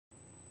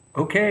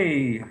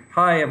Okay,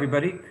 hi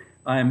everybody.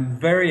 I'm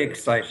very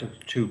excited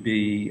to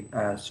be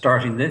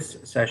starting this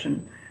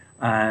session,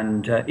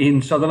 and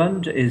Ian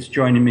Sutherland is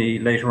joining me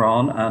later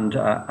on. And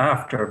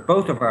after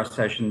both of our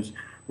sessions,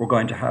 we're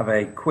going to have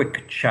a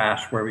quick chat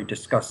where we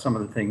discuss some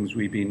of the things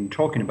we've been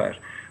talking about.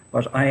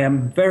 But I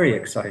am very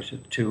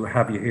excited to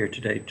have you here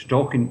today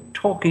to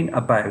talking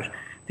about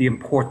the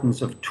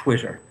importance of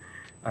Twitter.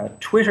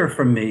 Twitter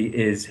for me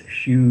is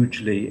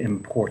hugely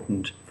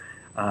important.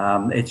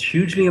 It's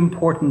hugely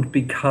important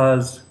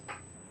because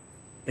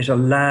it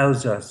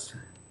allows us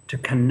to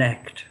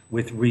connect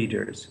with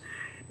readers.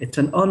 It's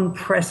an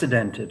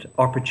unprecedented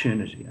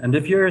opportunity. And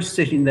if you're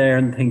sitting there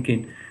and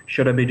thinking,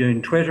 should I be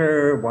doing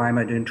Twitter? Why am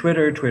I doing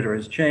Twitter? Twitter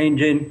is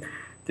changing.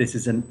 This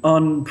is an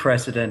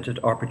unprecedented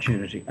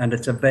opportunity, and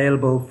it's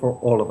available for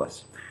all of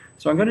us.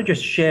 So I'm going to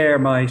just share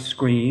my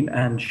screen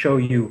and show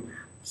you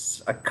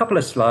a couple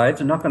of slides.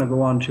 I'm not going to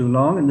go on too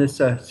long in this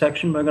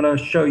section, but I'm going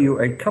to show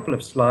you a couple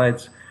of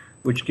slides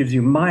which gives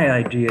you my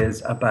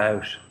ideas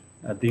about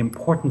the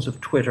importance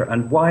of Twitter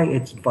and why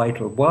it's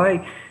vital,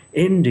 why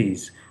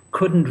indies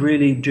couldn't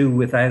really do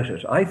without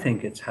it. I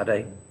think it's had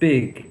a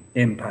big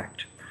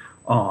impact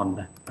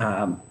on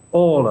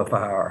all of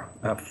our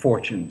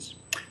fortunes.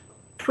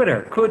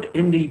 Twitter, could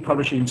indie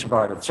publishing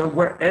survive it? So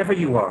wherever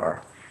you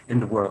are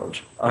in the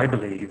world, I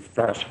believe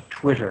that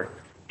Twitter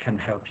can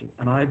help you.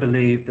 And I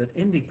believe that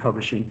indie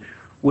publishing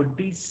would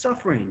be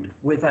suffering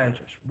without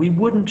it. We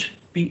wouldn't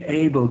be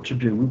able to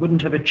do, we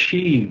wouldn't have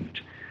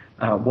achieved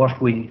what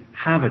we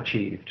have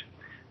achieved.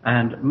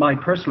 And my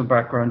personal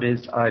background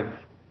is I've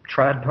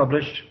trad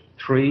published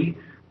 3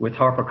 with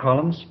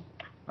HarperCollins,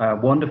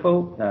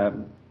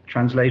 wonderful,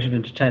 translated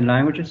into 10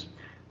 languages.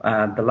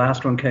 The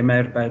last one came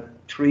out about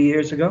 3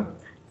 years ago,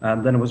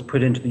 and then it was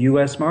put into the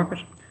US market.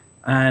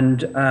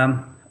 And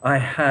I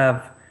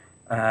have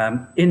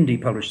indie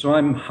published, so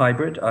I'm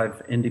hybrid,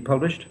 I've indie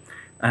published.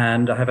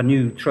 And I have a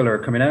new thriller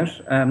coming out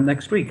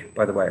next week,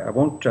 by the way. I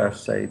won't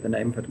say the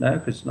name of it now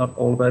because it's not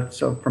all about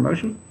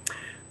self-promotion.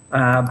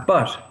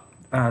 Let's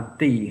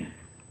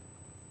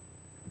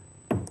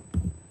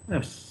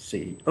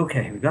see.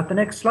 Okay, we got the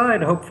next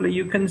slide. Hopefully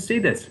you can see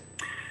this.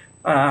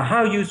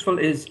 How useful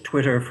is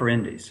Twitter for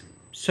indies?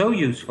 So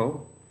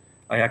useful,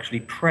 I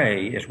actually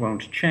pray it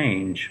won't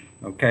change.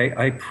 Okay,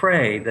 I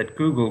pray that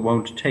Google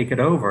won't take it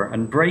over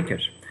and break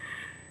it.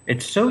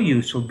 It's so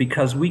useful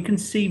because we can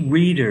see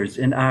readers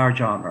in our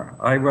genre.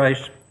 I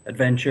write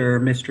adventure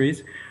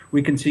mysteries.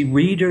 We can see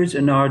readers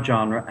in our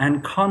genre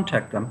and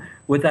contact them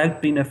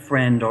without being a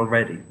friend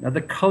already. Now,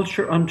 the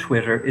culture on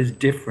Twitter is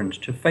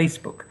different to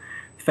Facebook.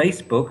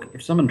 Facebook,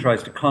 if someone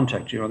tries to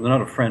contact you and they're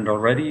not a friend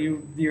already,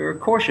 you're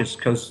cautious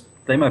because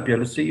they might be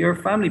able to see your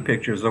family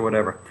pictures or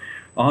whatever.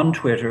 On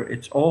Twitter,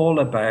 it's all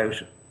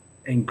about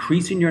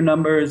increasing your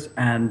numbers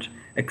and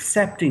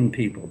accepting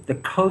people. The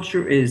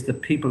culture is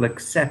that people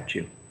accept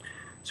you.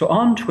 So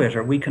on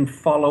Twitter, we can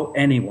follow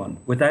anyone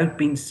without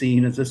being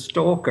seen as a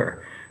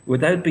stalker,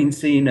 without being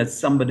seen as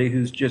somebody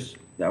who's just,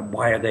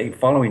 why are they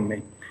following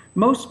me?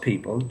 Most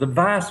people, the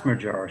vast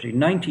majority,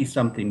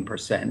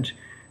 90-something%,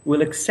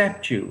 will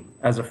accept you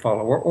as a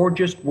follower or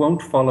just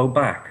won't follow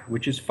back,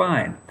 which is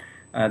fine.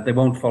 They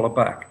won't follow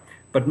back.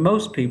 But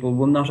most people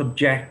will not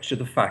object to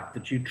the fact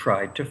that you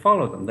tried to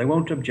follow them. They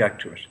won't object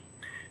to it.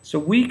 So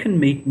we can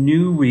meet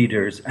new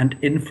readers and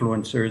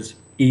influencers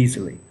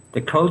easily.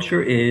 The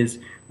culture is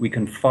we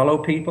can follow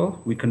people,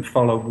 we can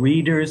follow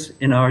readers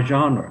in our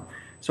genre.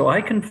 So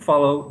I can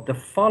follow the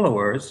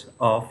followers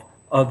of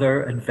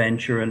other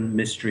adventure and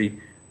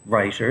mystery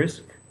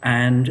writers,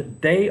 and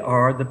they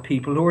are the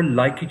people who are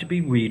likely to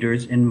be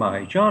readers in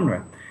my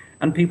genre.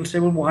 And people say,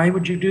 well, why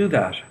would you do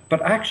that?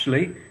 But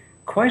actually,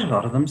 quite a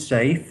lot of them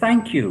say,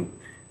 thank you.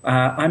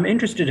 I'm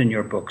interested in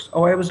your books.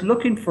 Oh, I was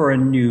looking for a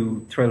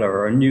new thriller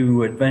or a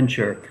new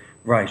adventure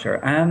writer,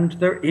 and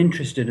they're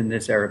interested in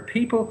this area.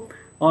 People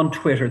on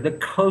Twitter, the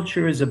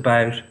culture is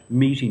about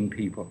meeting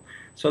people.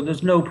 So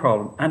there's no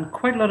problem. And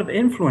quite a lot of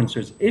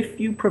influencers, if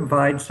you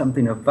provide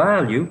something of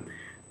value,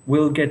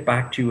 will get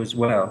back to you as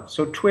well.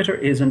 So Twitter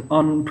is an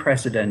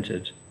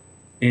unprecedented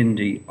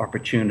indie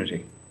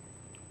opportunity.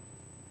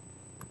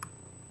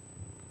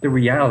 The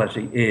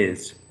reality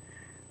is,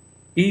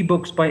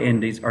 ebooks by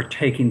indies are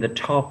taking the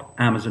top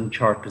Amazon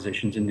chart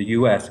positions in the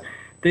US.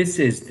 This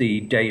is the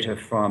data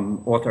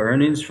from author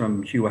earnings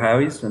from Hugh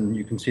Howey's, and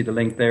you can see the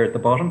link there at the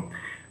bottom.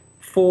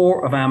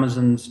 4 of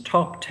Amazon's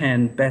top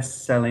 10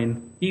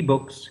 best-selling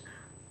ebooks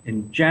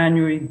in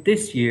January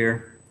this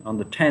year, on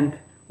the 10th,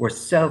 were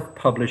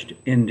self-published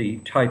indie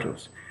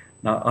titles.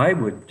 Now, I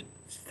would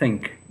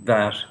think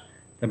that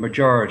the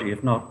majority,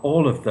 if not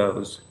all of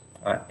those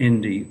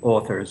indie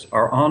authors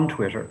are on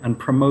Twitter and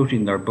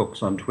promoting their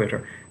books on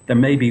Twitter. There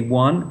may be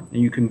one,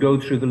 and you can go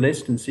through the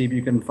list and see if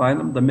you can find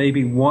them. There may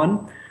be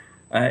one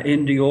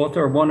indie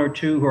author, 1 or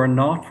 2 who are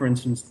not. For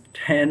instance,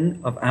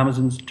 10 of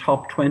Amazon's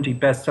top 20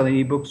 best-selling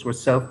ebooks were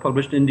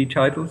self-published indie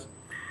titles.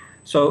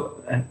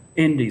 So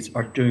indies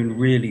are doing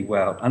really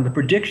well. And the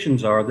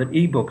predictions are that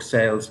ebook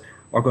sales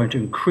are going to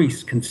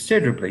increase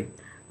considerably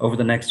over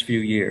the next few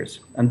years.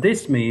 And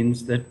this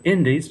means that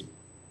indies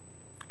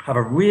have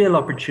a real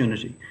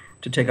opportunity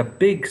to take a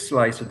big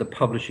slice of the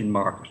publishing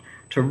market,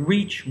 to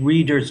reach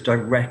readers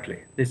directly.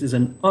 This is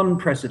an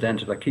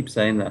unprecedented, I keep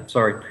saying that,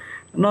 sorry,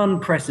 an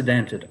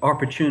unprecedented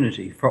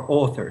opportunity for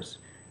authors,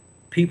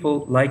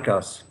 people like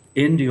us,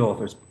 indie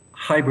authors,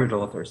 hybrid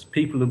authors,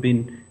 people who've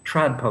been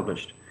trad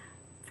published,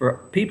 for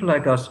people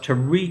like us to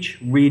reach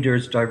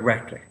readers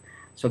directly.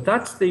 So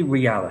that's the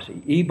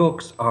reality.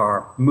 Ebooks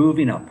are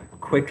moving up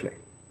quickly.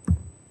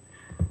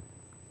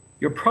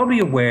 You're probably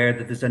aware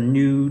that there's a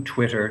new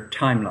Twitter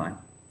timeline.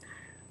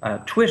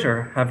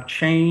 Twitter have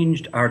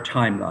changed our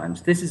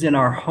timelines. This is in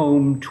our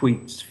home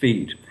tweets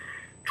feed.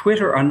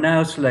 Twitter are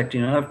now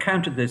selecting, and I've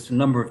counted this a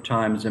number of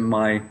times in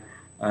my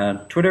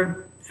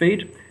Twitter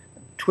feed,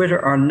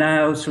 Twitter are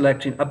now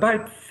selecting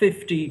about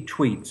 50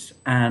 tweets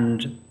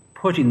and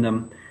putting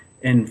them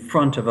in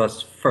front of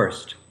us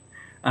first.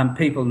 And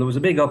people, there was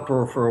a big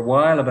uproar for a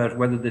while about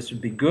whether this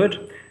would be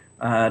good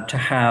to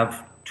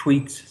have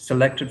tweets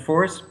selected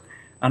for us.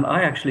 And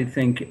I actually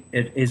think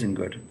it isn't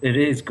good. It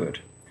is good.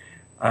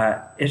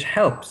 It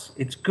helps.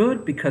 It's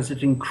good because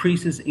it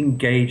increases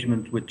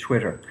engagement with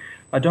Twitter.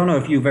 I don't know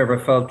if you've ever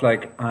felt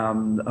like,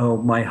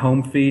 oh, my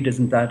home feed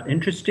isn't that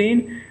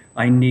interesting.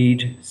 I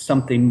need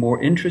something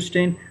more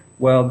interesting.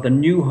 Well, the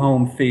new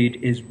home feed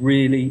is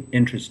really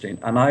interesting.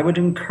 And I would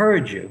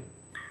encourage you,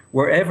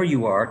 wherever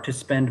you are, to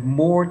spend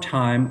more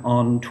time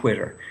on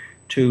Twitter,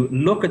 to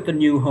look at the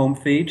new home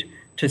feed,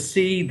 to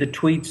see the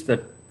tweets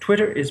that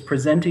Twitter is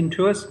presenting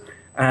to us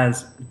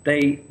as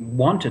they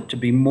want it to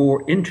be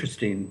more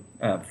interesting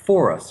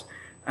for us.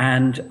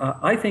 And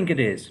I think it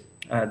is.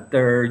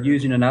 They're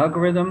using an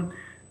algorithm,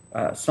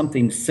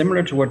 something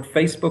similar to what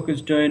Facebook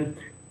is doing,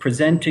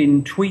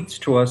 presenting tweets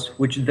to us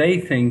which they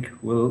think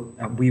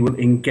we will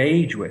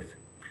engage with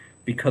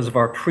because of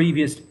our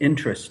previous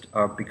interest,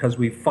 because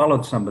we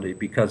followed somebody,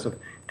 because of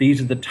these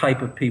are the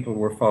type of people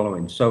we're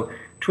following. So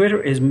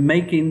Twitter is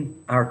making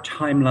our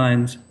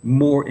timelines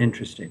more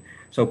interesting.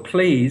 So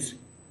please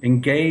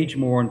engage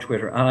more on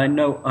Twitter. And I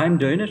know I'm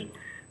doing it,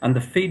 and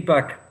the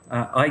feedback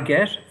I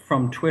get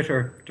from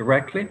Twitter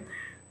directly.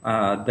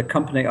 The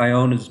company I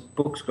own is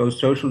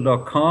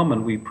booksgosocial.com,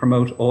 and we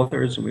promote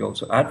authors and we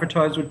also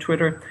advertise with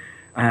Twitter.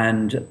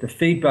 And the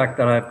feedback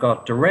that I've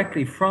got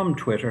directly from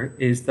Twitter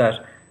is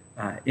that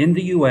in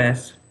the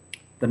US,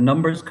 the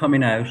numbers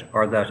coming out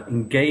are that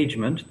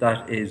engagement,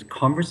 that is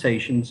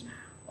conversations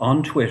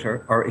on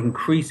Twitter, are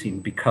increasing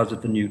because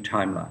of the new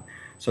timeline.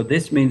 So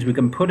this means we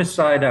can put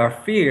aside our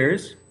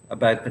fears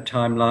about the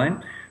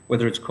timeline,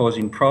 whether it's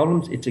causing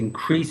problems, it's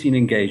increasing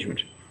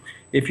engagement.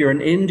 If you're an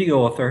indie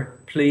author,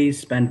 please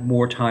spend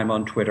more time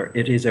on Twitter.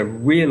 It is a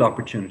real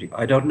opportunity.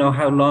 I don't know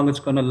how long it's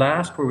going to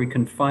last where we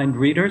can find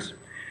readers.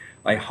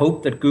 I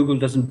hope that Google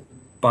doesn't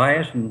buy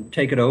it and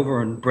take it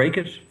over and break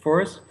it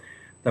for us,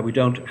 that we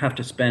don't have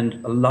to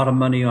spend a lot of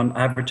money on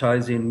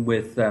advertising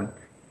with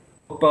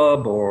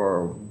BookBub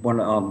or one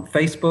on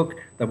Facebook,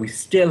 that we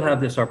still have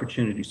this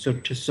opportunity. So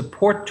to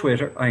support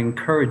Twitter, I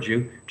encourage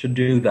you to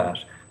do that,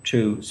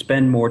 to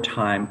spend more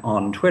time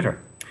on Twitter.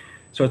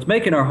 So it's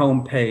making our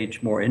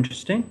homepage more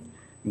interesting,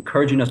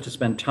 encouraging us to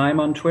spend time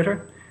on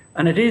Twitter,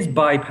 and it is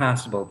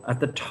bypassable. At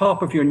the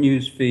top of your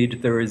news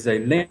feed, there is a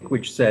link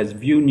which says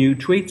View New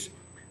Tweets,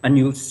 and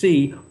you'll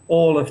see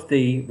all of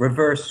the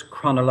reverse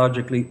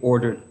chronologically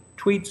ordered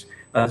tweets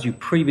as you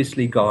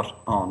previously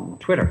got on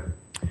Twitter.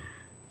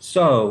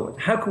 So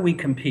how can we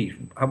compete?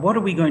 What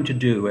are we going to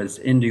do as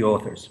indie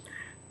authors?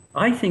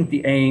 I think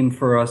the aim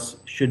for us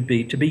should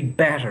be to be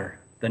better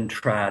than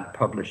trad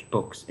published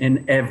books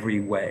in every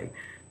way.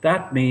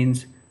 That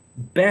means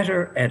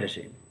better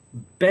editing,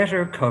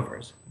 better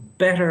covers,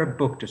 better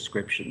book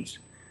descriptions.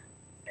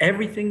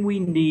 Everything we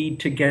need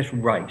to get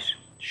right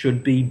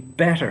should be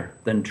better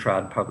than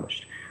trad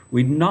published.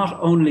 We not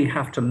only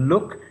have to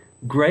look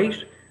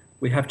great,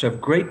 we have to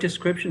have great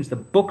descriptions, the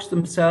books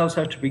themselves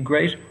have to be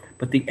great,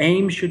 but the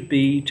aim should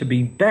be to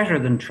be better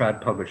than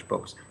trad published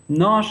books,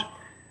 not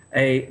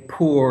a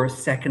poor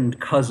second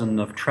cousin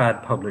of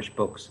trad published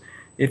books.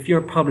 If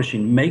you're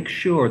publishing, make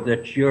sure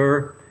that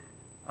your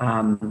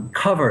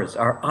covers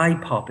are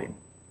eye-popping,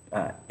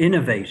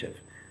 innovative.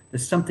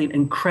 There's something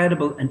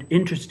incredible and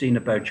interesting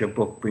about your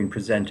book being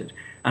presented.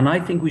 And I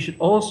think we should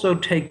also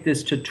take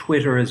this to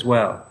Twitter as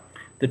well.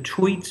 The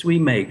tweets we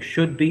make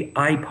should be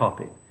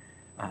eye-popping,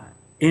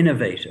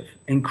 innovative,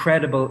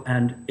 incredible,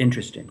 and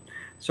interesting.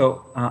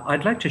 So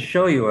I'd like to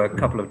show you a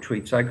couple of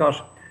tweets. I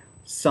got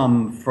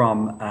some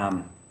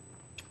from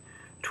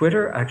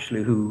Twitter,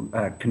 actually, who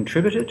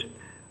contributed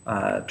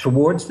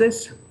towards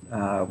this,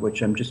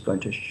 which I'm just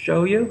going to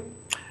show you.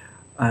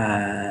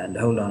 And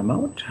hold on a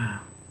moment.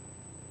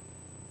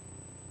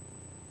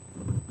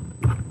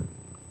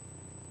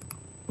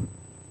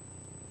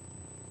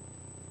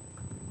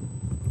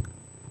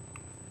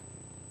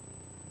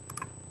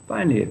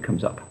 Finally, it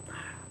comes up.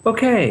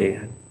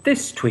 Okay,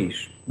 this tweet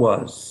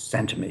was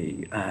sent to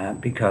me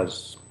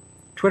because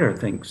Twitter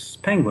thinks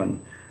Penguin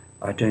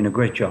are doing a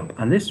great job.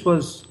 And this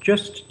was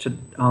just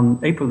on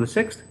April the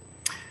 6th.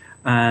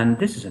 And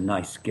this is a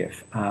nice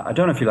GIF. I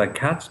don't know if you like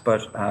cats,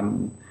 but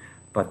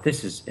But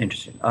this is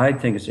interesting. I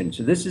think it's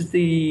interesting. This is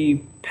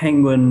the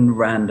Penguin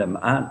Random,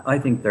 and I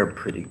think they're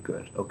pretty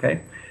good.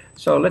 Okay,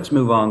 so let's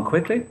move on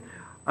quickly.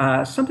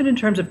 Something in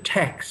terms of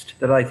text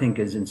that I think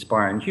is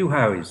inspiring. Hugh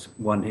Howey's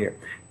one here.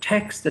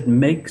 Text that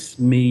makes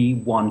me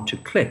want to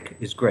click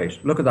is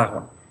great. Look at that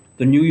one.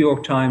 The New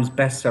York Times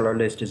bestseller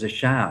list is a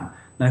sham.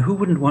 Now, who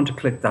wouldn't want to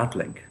click that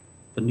link?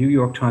 The New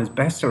York Times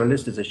bestseller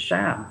list is a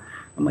sham.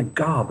 Oh my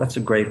God, that's a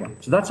great one.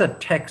 So that's a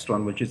text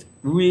one, which is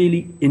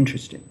really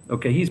interesting.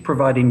 Okay, he's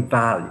providing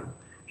value.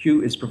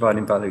 Hugh is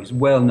providing value. He's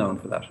well known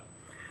for that.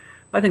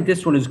 I think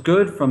this one is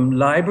good from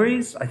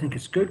libraries. I think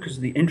it's good because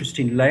of the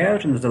interesting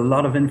layout and there's a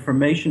lot of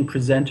information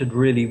presented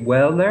really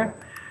well there.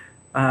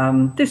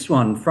 This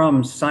one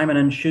from Simon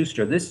and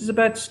Schuster. This is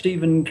about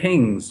Stephen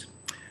King's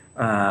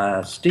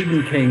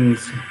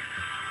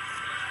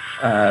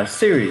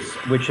series,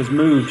 which has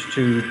moved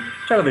to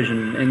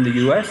television in the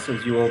US,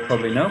 as you all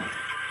probably know.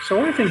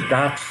 So I think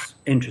that's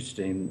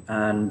interesting,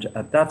 and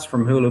that's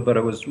from Hulu, but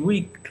it was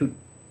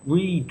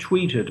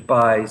retweeted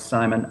by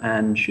Simon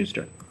and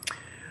Schuster.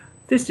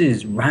 This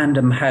is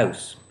Random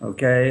House,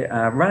 okay?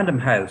 Random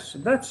House,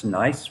 that's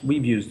nice.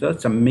 We've used that.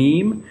 It's a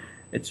meme.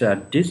 It's a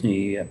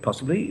Disney,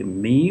 possibly, a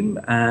meme,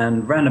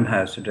 and Random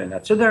House are doing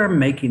that. So they're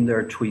making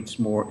their tweets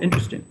more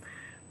interesting.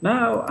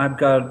 Now I've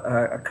got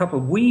a couple.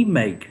 We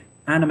make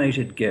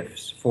animated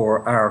GIFs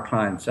for our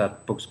clients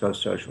at Books Go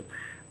Social.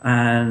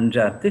 And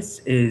this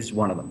is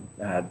one of them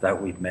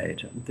that we've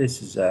made.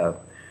 This is a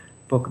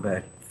book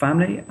about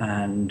family,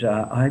 and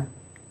I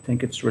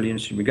think it's really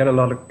interesting. We get a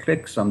lot of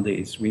clicks on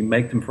these. We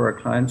make them for our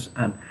clients,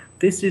 and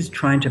this is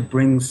trying to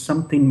bring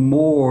something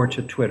more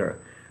to Twitter.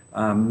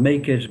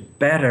 Make it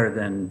better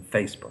than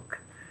Facebook.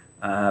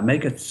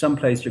 Make it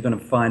someplace you're going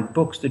to find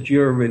books that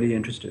you're really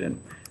interested in.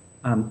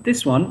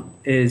 This one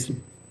is,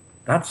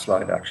 that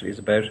slide actually is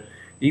about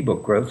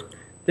ebook growth.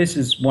 This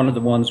is one of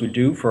the ones we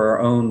do for our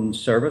own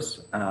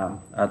service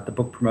at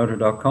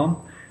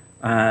thebookpromoter.com.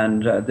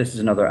 And this is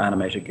another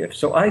animated GIF.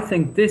 So I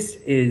think this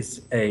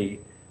is a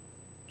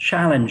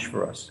challenge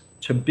for us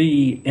to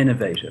be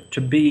innovative,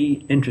 to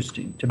be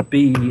interesting, to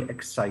be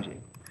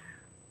exciting.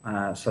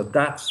 So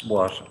that's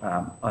what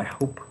I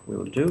hope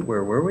we'll do.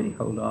 Where were we?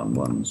 Hold on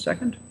one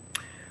second.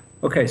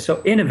 Okay,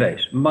 so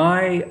innovate.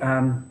 My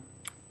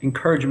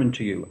encouragement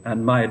to you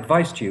and my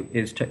advice to you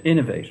is to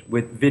innovate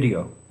with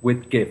video,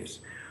 with GIFs,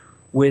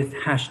 with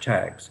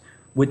hashtags,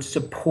 with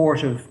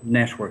supportive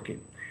networking.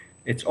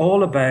 It's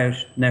all about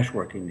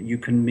networking. You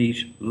can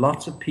meet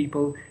lots of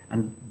people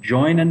and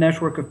join a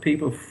network of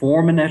people,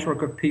 form a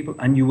network of people,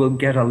 and you will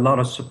get a lot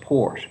of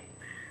support.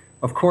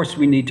 Of course,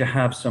 we need to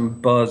have some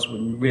buzz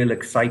and real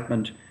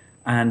excitement,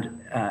 and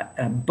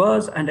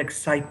buzz and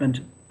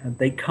excitement,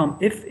 they come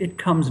if it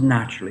comes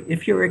naturally.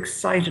 If you're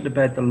excited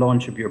about the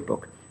launch of your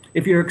book,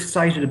 if you're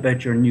excited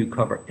about your new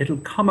cover, it'll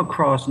come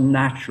across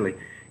naturally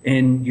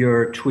in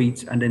your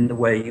tweets and in the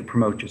way you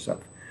promote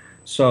yourself.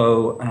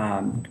 So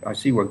I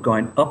see we're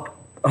going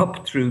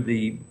up through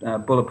the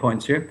bullet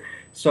points here.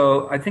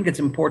 So I think it's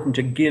important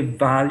to give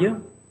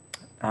value,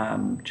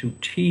 to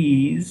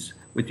tease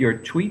with your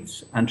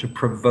tweets, and to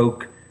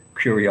provoke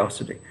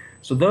curiosity.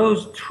 So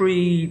those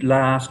three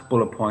last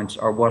bullet points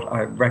are what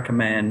I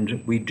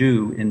recommend we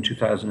do in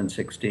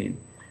 2016.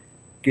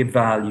 Give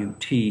value,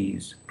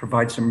 tease,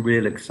 provide some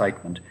real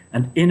excitement,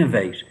 and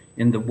innovate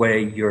in the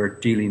way you're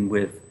dealing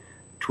with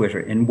Twitter,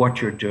 in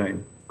what you're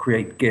doing.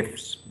 Create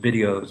GIFs,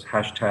 videos,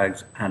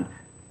 hashtags, and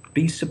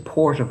be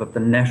supportive of the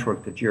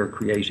network that you're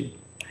creating.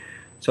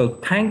 So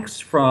thanks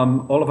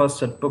from all of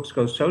us at Books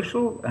Go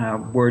Social.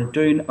 We're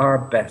doing our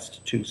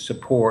best to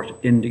support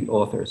indie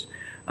authors.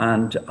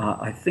 And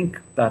I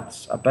think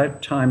that's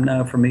about time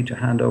now for me to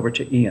hand over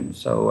to Ian.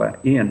 So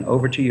Ian,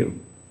 over to you.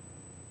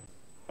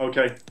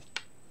 Okay.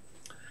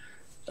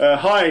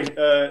 Hi,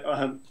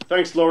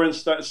 thanks,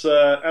 Laurence. That's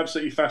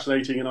absolutely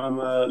fascinating, and I'm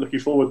looking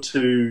forward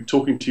to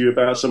talking to you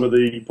about some of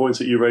the points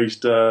that you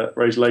raised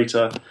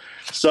later.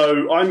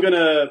 So I'm going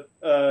to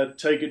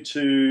take it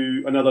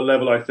to another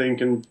level, I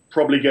think, and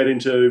probably get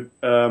into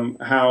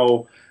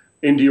how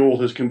indie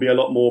authors can be a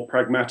lot more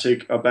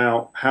pragmatic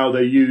about how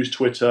they use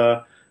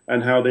Twitter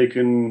and how they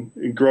can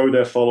grow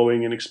their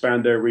following and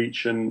expand their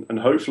reach and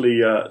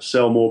hopefully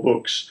sell more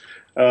books.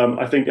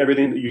 I think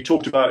everything that you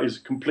talked about is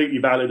completely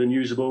valid and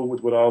usable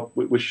with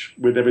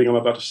with everything I'm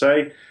about to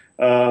say,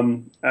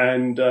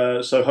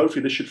 so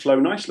hopefully this should flow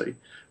nicely.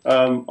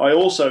 I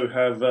also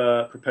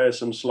have prepared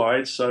some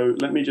slides, so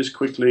let me just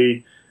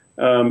quickly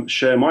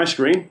share my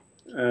screen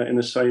in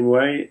the same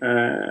way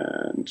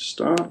and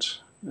start.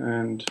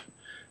 And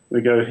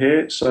we go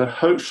here. So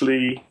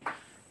hopefully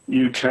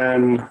you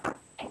can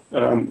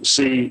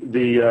see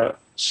the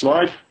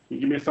slide. Can you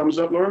give me a thumbs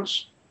up,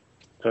 Laurence?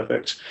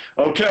 Perfect.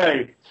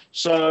 Okay.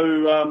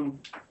 So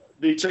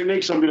the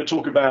techniques I'm going to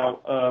talk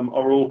about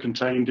are all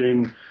contained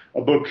in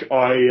a book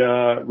I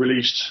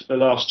released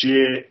last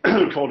year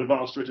called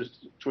Advanced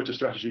Twitter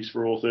Strategies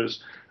for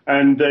Authors.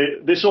 And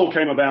this all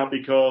came about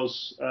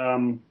because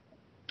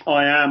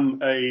I am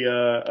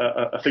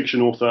a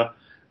fiction author.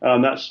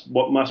 That's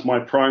my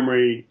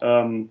primary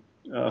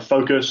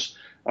focus.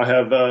 I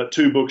have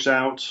 2 books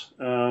out.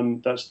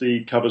 That's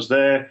the covers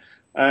there.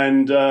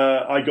 And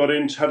I got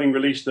into, having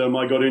released them,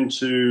 I got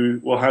into,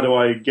 well, how do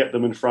I get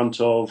them in front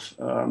of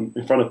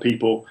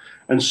people?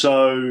 And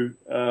so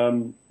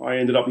I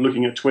ended up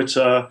looking at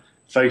Twitter,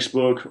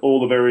 Facebook, all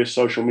the various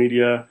social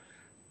media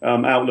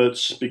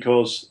outlets,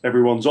 because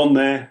everyone's on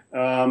there.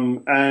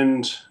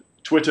 And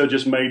Twitter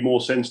just made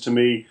more sense to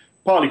me,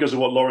 partly because of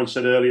what Laurence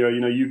said earlier. You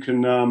know, you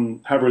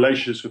can have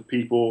relationships with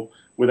people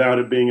without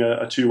it being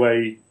a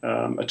two-way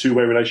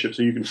relationship.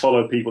 So you can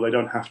follow people; they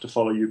don't have to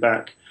follow you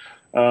back.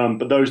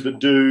 But those that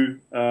do,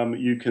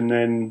 you can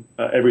then,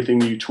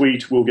 everything you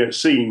tweet will get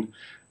seen.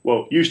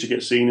 Well, used to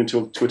get seen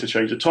until Twitter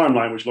changed the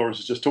timeline, which Laurence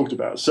has just talked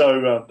about.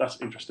 So that's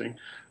interesting.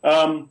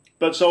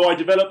 But so I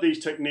developed these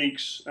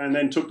techniques and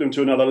then took them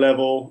to another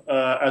level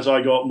as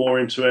I got more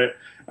into it.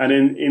 And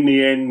in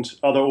the end,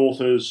 other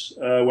authors,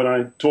 when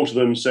I talked to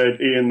them, said,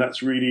 "Ian,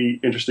 that's really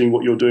interesting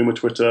what you're doing with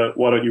Twitter.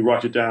 Why don't you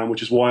write it down?"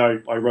 Which is why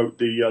I wrote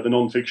the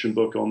non-fiction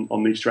book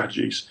on these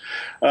strategies.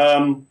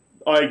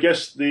 I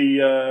guess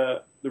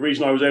the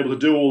reason I was able to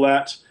do all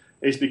that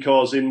is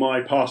because in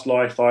my past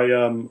life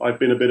I've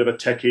been a bit of a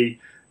techie,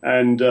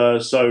 and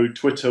so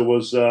Twitter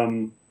was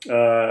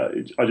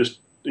I just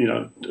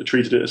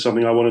treated it as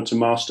something I wanted to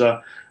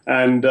master,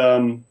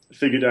 and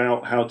figured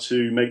out how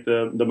to make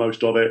the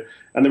most of it.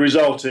 And the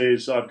result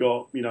is I've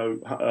got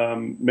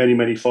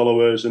many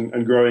followers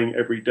and growing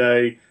every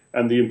day.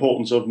 And the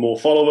importance of more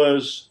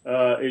followers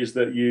is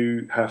that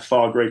you have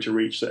far greater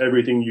reach. So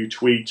everything you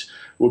tweet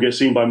will get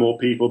seen by more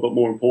people, but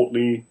more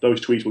importantly, those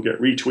tweets will get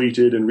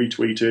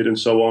retweeted and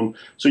so on.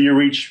 So your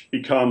reach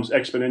becomes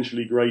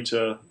exponentially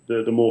greater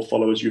the more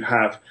followers you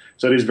have.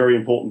 So it is very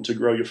important to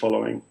grow your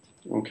following.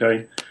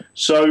 Okay,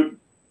 so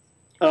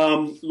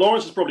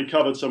Laurence has probably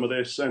covered some of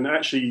this and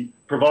actually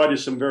provided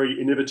some very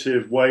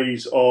innovative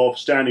ways of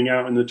standing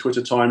out in the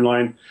Twitter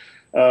timeline.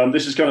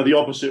 This is kind of the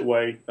opposite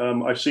way.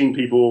 I've seen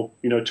people,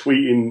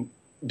 tweet in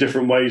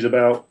different ways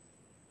about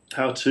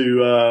how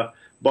to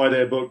buy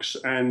their books,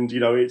 and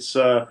it's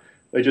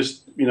they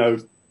just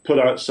put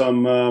out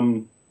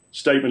some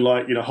statement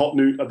like hot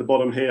new at the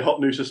bottom here, hot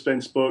new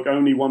suspense book,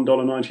 only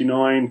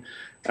 $1.99,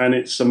 and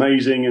it's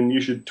amazing, and you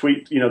should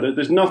tweet.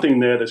 There's nothing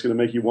there that's going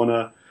to make you want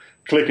to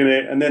click on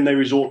it, and then they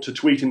resort to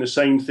tweeting the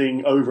same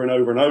thing over and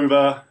over and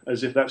over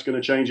as if that's going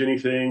to change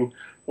anything.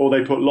 Or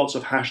they put lots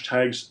of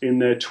hashtags in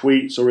their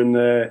tweets or in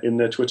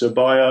their Twitter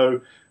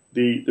bio.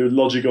 The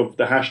logic of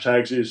the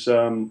hashtags is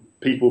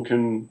people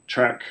can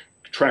track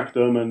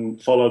them and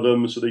follow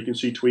them, so that you can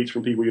see tweets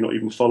from people you're not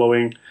even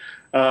following.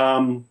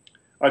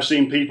 I've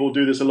seen people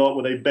do this a lot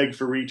where they beg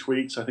for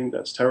retweets. I think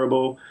that's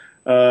terrible.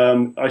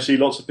 I see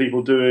lots of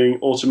people doing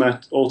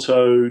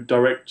auto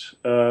direct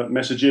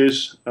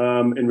messages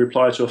in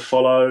reply to a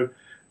follow,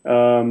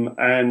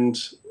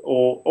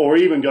 or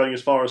even going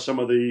as far as some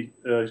of the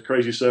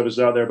crazy services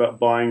out there about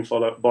buying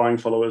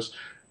followers.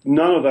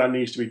 None of that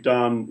needs to be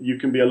done. You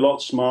can be a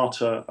lot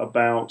smarter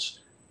about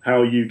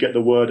how you get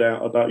the word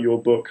out about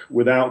your book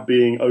without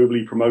being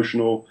overly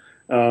promotional,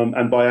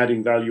 and by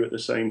adding value at the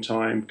same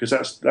time, because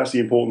that's the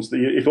importance.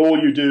 If all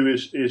you do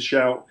is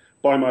shout,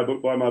 "Buy my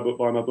book, buy my book,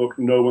 buy my book,"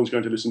 no one's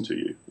going to listen to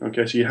you.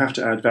 Okay, so you have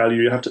to add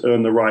value. You have to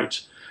earn the right.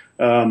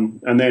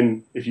 And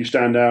then if you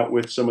stand out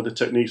with some of the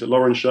techniques that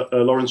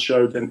Laurence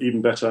showed, then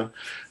even better.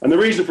 And the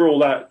reason for all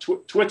that,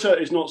 Twitter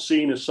is not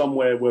seen as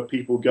somewhere where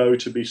people go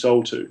to be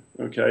sold to.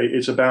 Okay,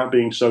 it's about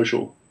being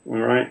social. All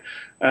right,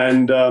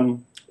 and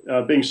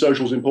being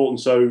social is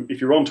important. So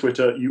if you're on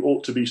Twitter, you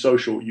ought to be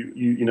social.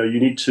 You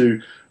need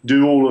to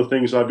do all the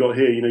things I've got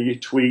here. You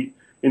tweet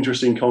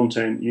interesting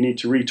content. You need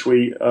to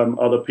retweet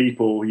other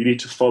people. You need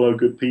to follow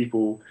good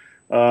people.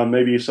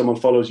 Maybe if someone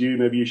follows you,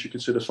 maybe you should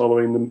consider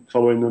following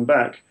them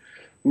back.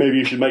 Maybe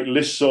you should make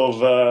lists of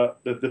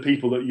the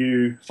people that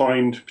you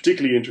find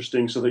particularly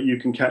interesting, so that you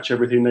can catch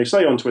everything they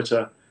say on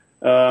Twitter,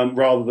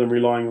 rather than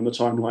relying on the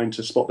timeline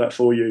to spot that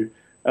for you.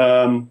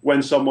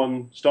 When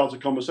someone starts a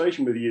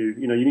conversation with you,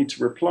 you need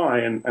to reply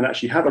and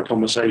actually have a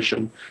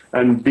conversation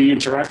and be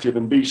interactive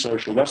and be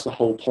social. That's the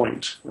whole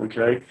point,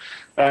 okay?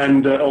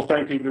 And or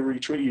thank people who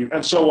retweet you,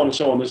 and so on and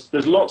so on.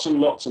 There's lots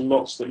and lots and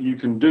lots that you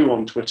can do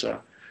on Twitter.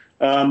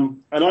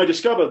 And I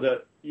discovered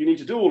that you need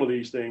to do all of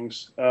these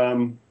things.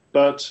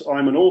 But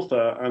I'm an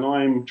author and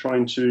I'm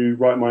trying to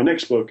write my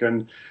next book.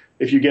 And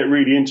if you get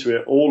really into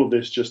it, all of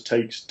this just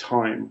takes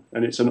time.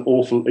 And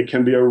it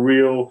can be a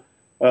real,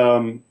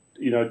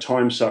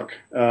 time suck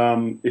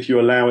if you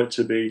allow it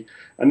to be.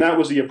 And that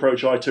was the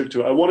approach I took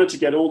to it. I wanted to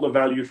get all the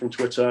value from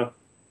Twitter.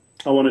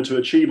 I wanted to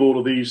achieve all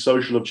of these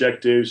social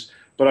objectives,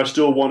 but I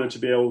still wanted to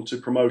be able to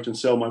promote and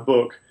sell my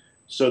book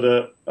so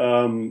that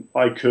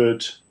I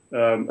could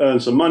earn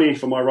some money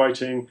for my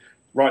writing,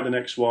 write the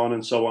next one,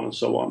 and so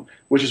on,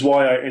 which is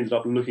why I ended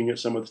up looking at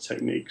some of the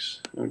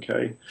techniques.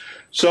 Okay,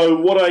 so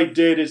what I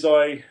did is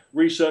I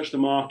researched the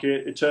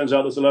market. It turns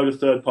out there's a load of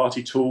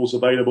third-party tools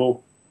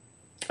available,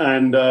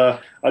 and I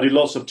did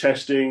lots of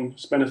testing,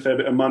 spent a fair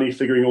bit of money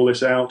figuring all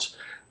this out,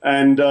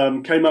 and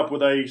came up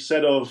with a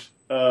set of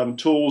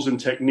tools and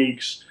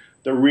techniques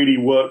that really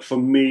worked for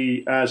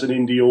me as an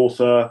indie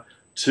author,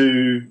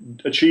 to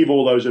achieve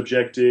all those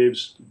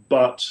objectives,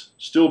 but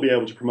still be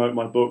able to promote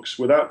my books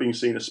without being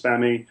seen as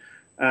spammy,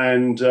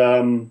 and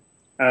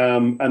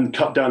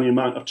cut down the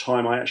amount of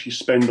time I actually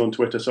spend on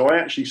Twitter. So I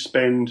actually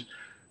spend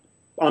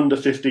under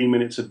 15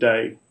 minutes a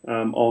day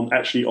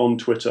on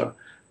Twitter,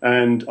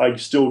 and I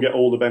still get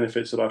all the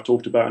benefits that I've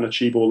talked about and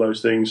achieve all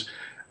those things.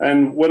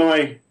 And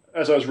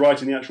as I was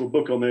writing the actual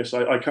book on this,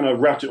 I kind of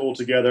wrapped it all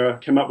together,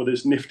 came up with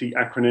this nifty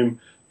acronym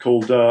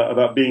called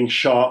about being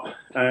sharp,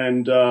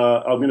 and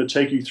I'm going to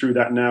take you through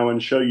that now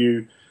and show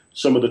you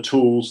some of the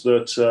tools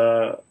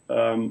that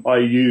I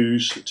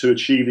use to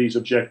achieve these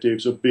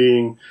objectives of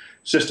being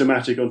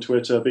systematic on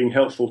Twitter, being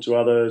helpful to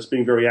others,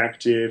 being very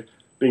active,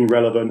 being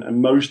relevant,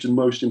 and most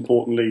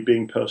importantly,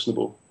 being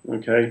personable,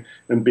 okay,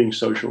 and being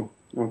social.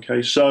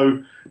 Okay,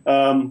 so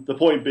the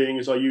point being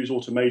is I use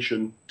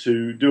automation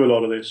to do a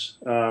lot of this,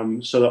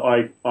 so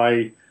that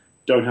I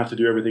don't have to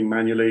do everything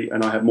manually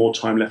and I have more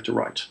time left to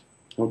write.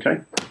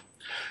 Okay,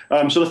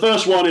 so the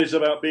first one is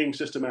about being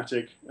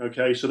systematic.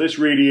 Okay, so this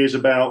really is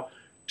about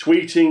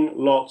tweeting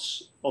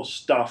lots of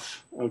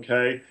stuff.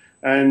 Okay,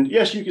 and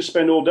yes, you can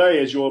spend all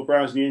day as you're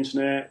browsing the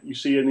internet, you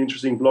see an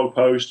interesting blog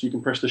post, you can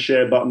press the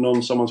share button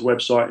on someone's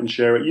website and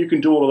share it. You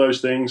can do all of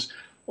those things,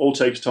 all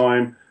takes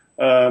time.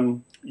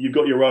 You've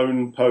got your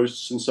own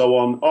posts and so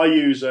on. I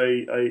use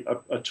a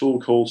tool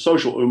called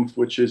Social Oomph,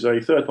 which is a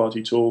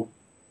third-party tool,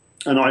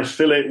 and I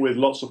fill it with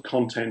lots of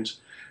content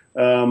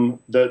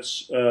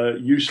that's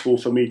useful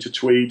for me to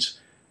tweet,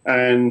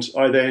 and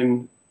I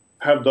then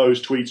have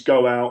those tweets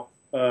go out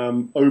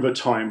over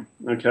time.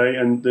 Okay,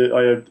 and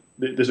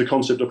there's a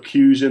concept of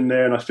queues in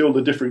there, and I fill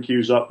the different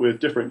queues up with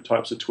different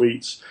types of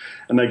tweets,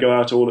 and they go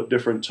out all at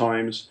different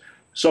times.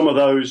 Some of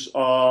those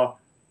are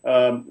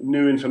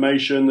new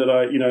information that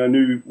a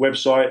new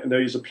website, and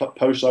there's a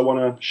post I want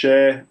to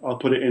share. I'll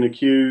put it in a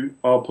queue.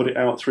 I'll put it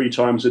out 3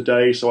 times a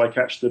day, so I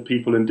catch the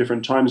people in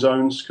different time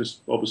zones, because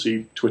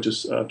obviously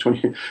Twitter's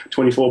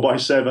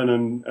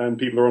 24/7, and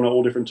people are on at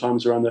all different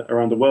times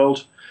around the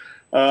world.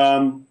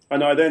 And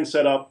I then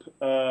set up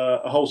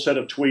a whole set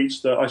of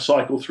tweets that I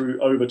cycle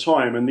through over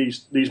time, and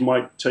these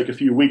might take a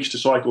few weeks to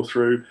cycle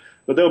through,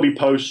 but there'll be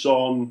posts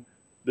on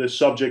the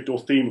subject or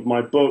theme of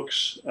my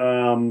books,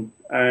 so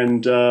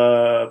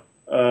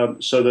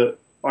that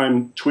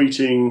I'm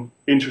tweeting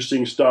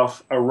interesting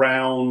stuff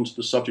around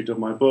the subject of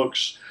my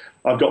books.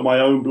 I've got my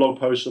own blog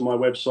posts on my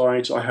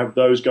website. I have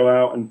those go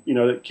out, and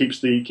it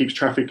keeps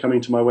traffic coming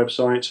to my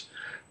website.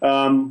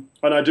 And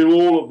I do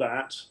all of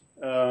that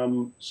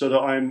so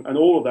that and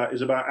all of that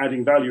is about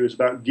adding value. It's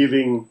about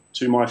giving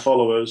to my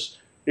followers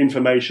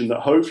information that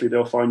hopefully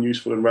they'll find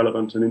useful and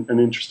relevant and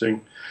interesting.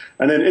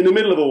 And then in the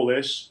middle of all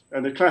this,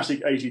 and the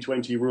classic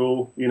 80-20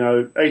 rule,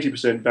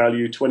 80%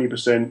 value,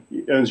 20%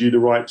 earns you the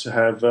right to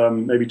have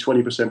maybe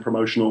 20%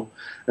 promotional.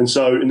 And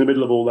so in the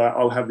middle of all that,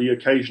 I'll have the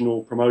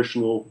occasional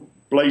promotional,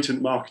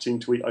 blatant marketing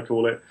tweet, I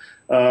call it.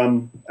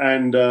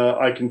 And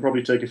I can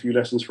probably take a few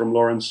lessons from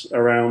Laurence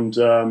around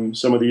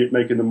some of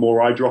making them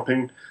more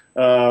eye-dropping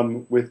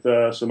with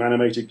some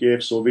animated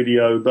GIFs or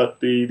video. But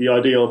the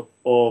idea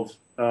of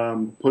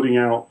putting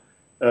out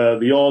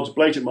the odd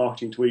blatant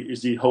marketing tweet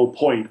is the whole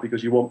point,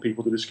 because you want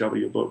people to discover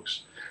your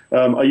books.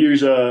 I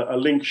use a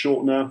link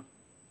shortener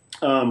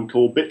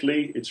called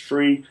Bitly. It's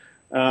free,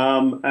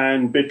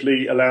 and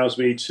Bitly allows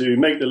me to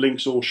make the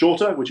links all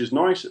shorter, which is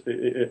nice.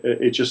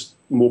 It's just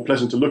more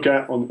pleasant to look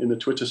at in the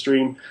Twitter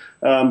stream,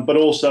 but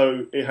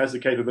also it has the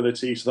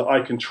capability so that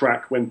I can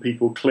track when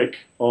people click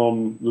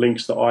on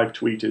links that I've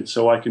tweeted,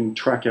 so I can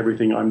track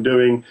everything I'm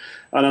doing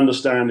and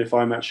understand if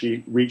I'm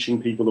actually reaching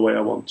people the way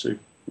I want to.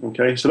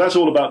 Okay, so that's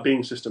all about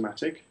being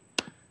systematic.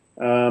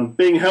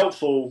 Being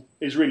helpful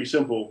is really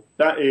simple.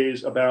 That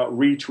is about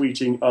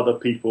retweeting other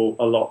people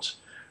a lot.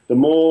 The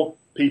more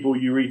people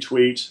you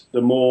retweet,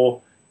 the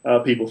more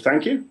people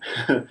thank you,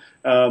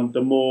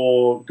 the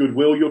more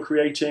goodwill you're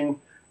creating,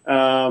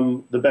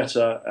 the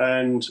better.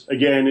 And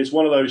again, it's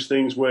one of those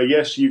things where,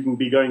 yes, you can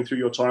be going through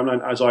your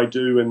timeline, as I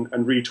do, and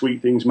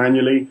retweet things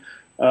manually.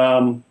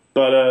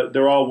 But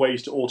there are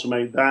ways to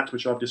automate that,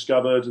 which I've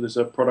discovered. There's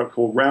a product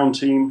called Round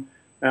Team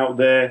out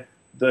there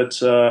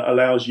that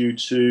allows you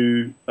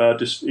to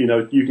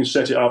you can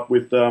set it up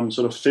with sort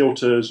of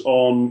filters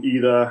on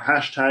either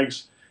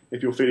hashtags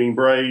if you're feeling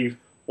brave,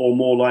 or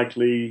more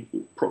likely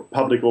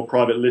public or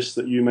private lists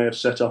that you may have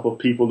set up of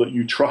people that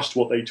you trust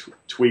what they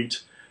tweet,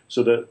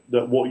 so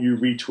that what you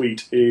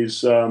retweet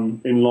is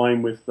in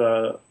line with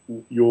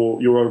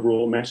your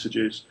overall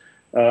messages.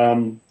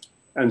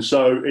 And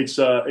so it's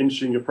an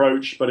interesting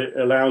approach, but it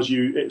allows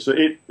you, it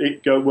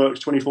works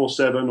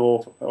 24/7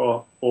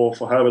 or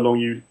for however long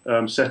you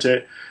set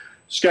it,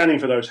 scanning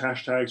for those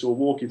hashtags or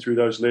walking through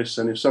those lists,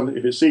 and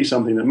if it sees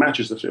something that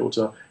matches the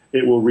filter,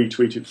 it will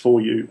retweet it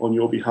for you on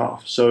your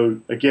behalf. So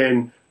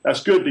again,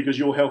 that's good because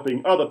you're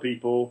helping other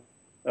people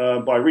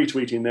by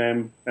retweeting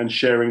them and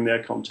sharing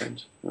their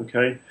content.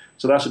 Okay,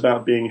 so that's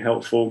about being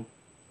helpful.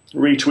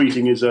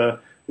 Retweeting is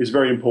a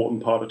very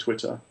important part of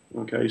Twitter.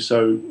 Okay,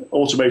 so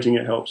automating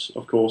it helps,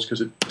 of course, because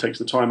it takes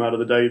the time out of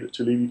the day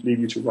to leave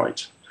you to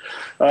write.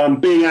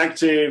 Being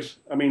active,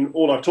 I mean,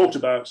 all I've talked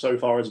about so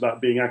far is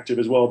about being active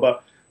as well,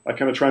 but I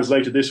kind of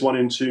translated this one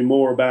into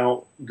more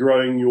about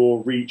growing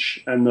your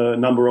reach and the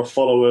number of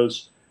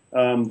followers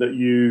that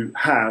you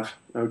have.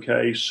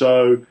 Okay,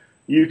 so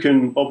you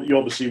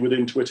obviously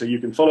within Twitter you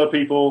can follow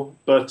people,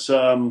 but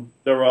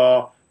there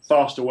are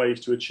faster ways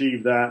to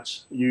achieve that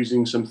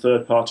using some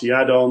third-party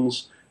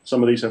add-ons.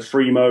 Some of these have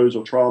free modes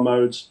or trial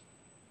modes,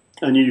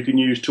 and you can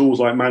use tools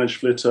like Manage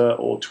Flitter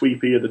or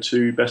Tweepy are the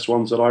two best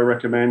ones that I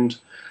recommend.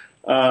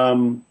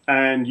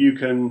 And you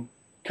can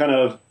kind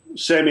of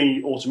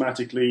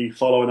semi-automatically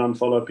follow and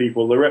unfollow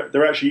people.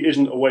 There actually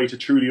isn't a way to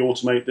truly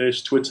automate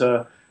this.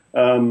 Twitter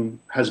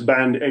has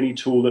banned any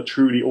tool that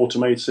truly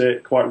automates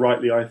it, quite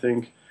rightly, I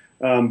think,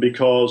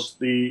 because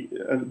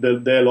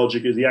their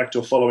logic is the act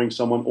of following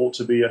someone ought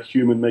to be a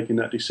human making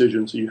that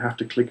decision, so you have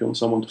to click on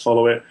someone to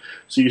follow it.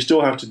 So you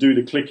still have to do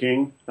the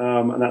clicking,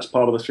 and that's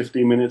part of the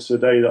 15 minutes a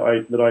day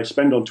that I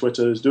spend on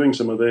Twitter is doing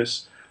some of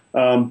this.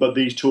 But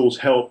these tools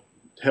help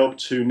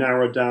to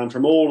narrow down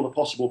from all of the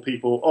possible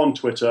people on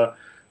Twitter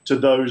to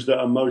those that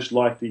are most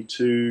likely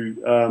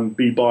to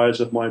be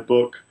buyers of my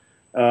book.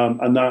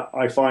 And that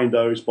I find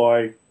those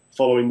by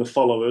following the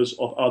followers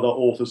of other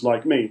authors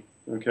like me.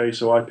 Okay,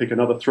 so I pick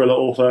another thriller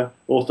author,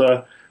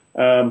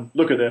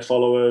 look at their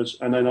followers,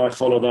 and then I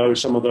follow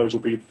those. Some of those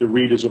will be the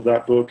readers of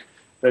that book.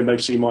 They may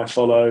see my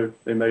follow,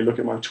 they may look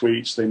at my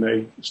tweets, they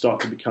may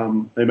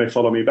they may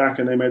follow me back,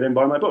 and they may then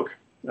buy my book.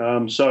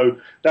 So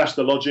that's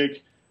the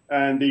logic.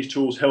 And these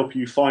tools help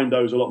you find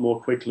those a lot more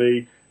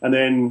quickly. And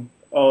then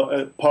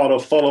part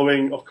of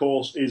following, of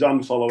course, is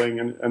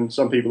unfollowing. And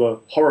some people are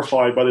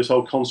horrified by this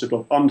whole concept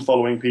of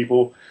unfollowing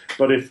people.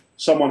 But if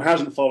someone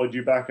hasn't followed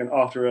you back and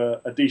after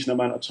a decent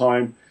amount of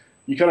time,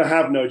 you kind of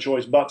have no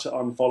choice but to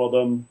unfollow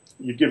them.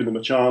 You've given them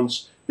a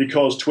chance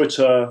because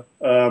Twitter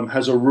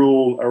has a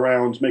rule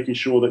around making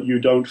sure that you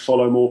don't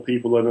follow more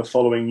people than are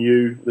following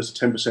you. There's a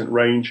 10%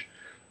 range.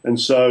 And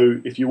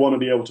so if you want to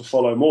be able to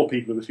follow more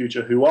people in the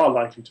future who are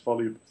likely to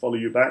follow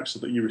you back so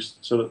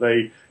that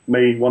they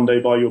may one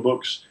day buy your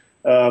books,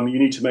 you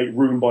need to make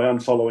room by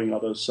unfollowing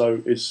others. So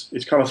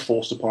it's kind of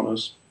forced upon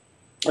us.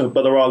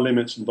 But there are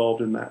limits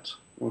involved in that.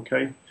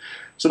 Okay,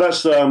 so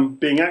that's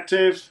being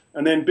active.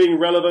 And then being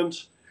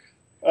relevant.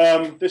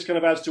 This kind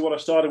of adds to what I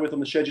started with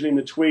on the scheduling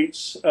the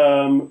tweets.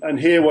 And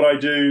here what I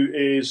do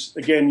is,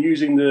 again,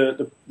 using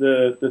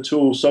the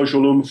tool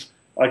Social Oomph,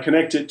 I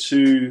connect it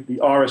to the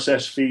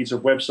RSS feeds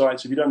of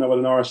websites. If you don't know what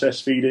an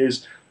RSS feed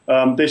is,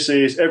 this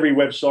is every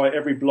website,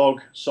 every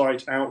blog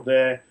site out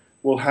there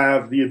will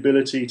have the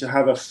ability to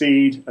have a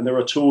feed, and there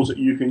are tools that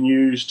you can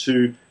use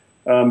to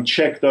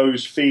check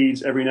those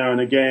feeds every now and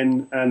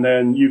again, and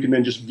then you can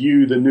then just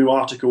view the new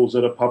articles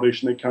that are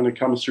published, and it kind of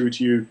comes through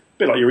to you, a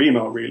bit like your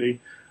email, really.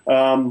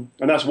 And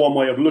that's one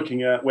way of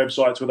looking at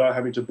websites without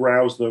having to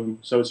browse them.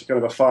 So it's kind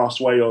of a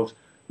fast way of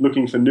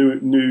looking for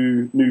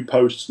new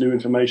posts, new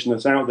information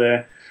that's out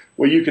there,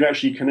 where you can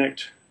actually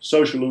connect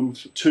Social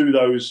Oomph to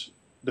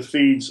the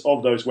feeds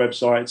of those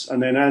websites,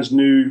 and then as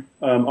new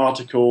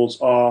articles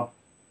are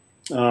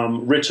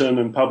written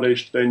and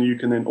published, then you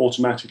can then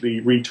automatically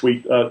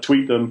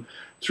tweet them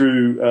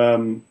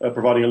through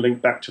providing a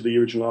link back to the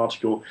original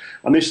article.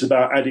 And this is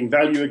about adding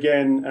value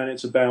again, and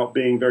it's about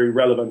being very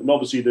relevant. And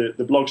obviously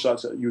the blog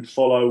sites that you would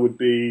follow would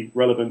be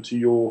relevant to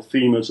your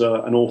theme as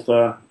an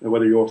author,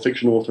 whether you're a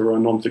fiction author or a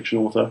non-fiction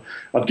author.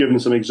 I've given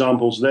some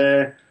examples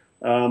there.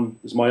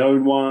 There's my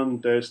own one.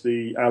 There's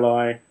the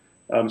Ally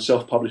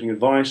self-publishing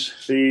advice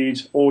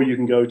feed, or you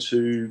can go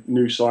to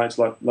news sites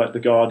like The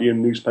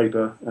Guardian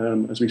newspaper,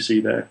 as we see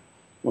there.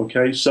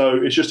 Okay, so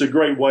it's just a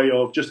great way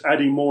of just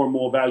adding more and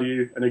more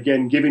value, and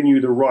again, giving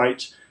you the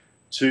right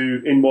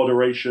to, in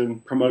moderation,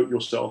 promote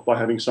yourself by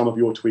having some of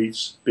your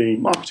tweets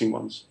being marketing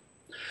ones.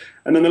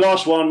 And then the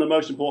last one, the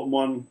most important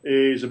one,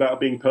 is about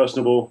being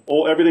personable.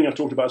 Everything I've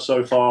talked about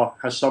so far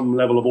has some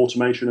level of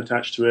automation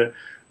attached to it.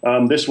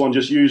 This one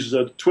just uses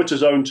a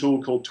Twitter's own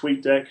tool called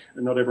TweetDeck,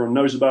 and not everyone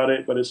knows about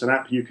it, but it's an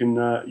app you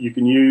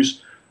can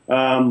use,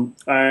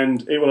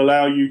 and it will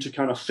allow you to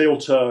kind of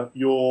filter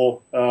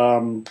your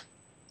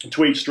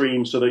tweet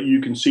stream so that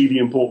you can see the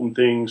important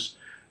things,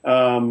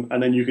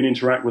 and then you can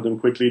interact with them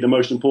quickly. The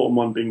most important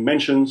one being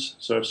mentions.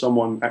 So if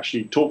someone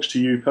actually talks to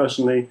you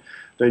personally,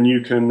 then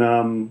you can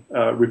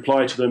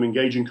reply to them,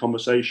 engage in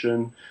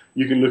conversation.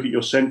 You can look at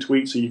your sent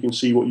tweets so you can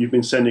see what you've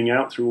been sending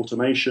out through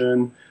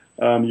automation.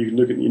 You can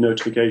look at your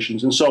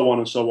notifications and so on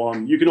and so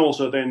on. You can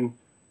also then,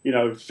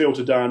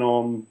 filter down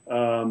on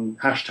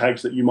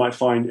hashtags that you might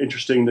find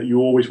interesting that you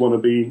always want to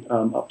be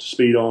up to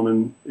speed on,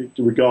 and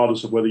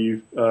regardless of whether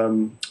you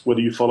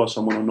follow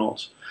someone or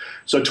not.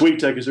 So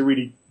TweetDeck is a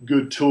really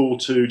good tool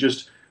to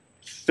just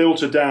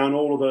filter down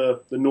all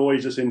of the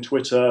noise that's in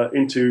Twitter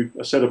into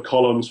a set of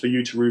columns for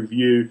you to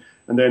review,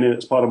 and then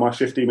as part of my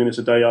 15 minutes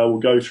a day, I will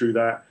go through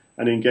that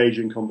and engage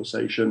in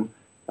conversation.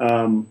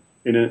 And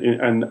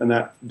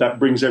that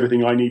brings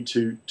everything I need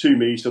to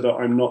me, so that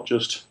I'm not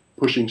just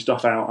pushing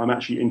stuff out. I'm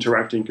actually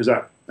interacting, because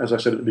that, as I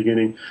said at the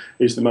beginning,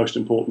 is the most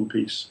important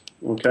piece.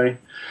 Okay,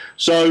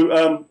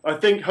 so I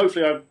think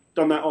hopefully I've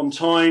done that on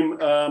time.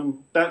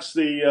 That's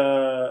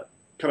the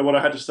kind of what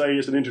I had to say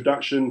as an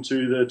introduction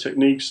to the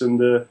techniques and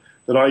that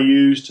I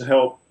use to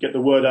help get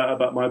the word out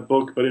about my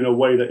book, but in a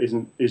way that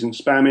isn't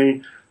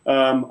spammy.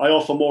 I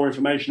offer more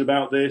information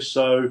about this,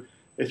 so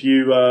if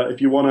you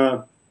want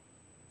to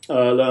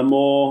learn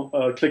more,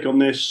 click on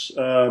this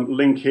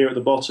link here at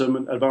the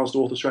bottom,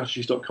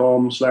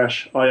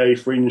 advancedauthorstrategies.com/IA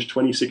Fringe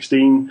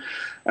 2016,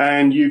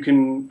 and you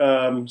can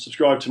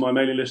subscribe to my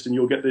mailing list and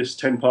you'll get this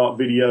 10-part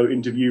video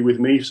interview with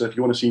me. So if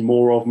you want to see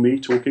more of me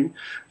talking,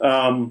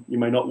 you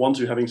may not want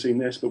to, having seen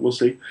this, but we'll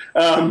see.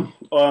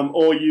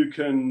 Or you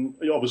can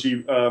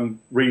obviously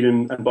read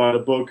and buy the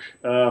book.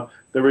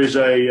 There is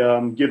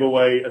a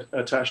giveaway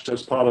attached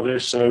as part of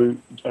this, so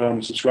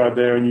subscribe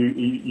there and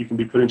you can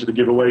be put into the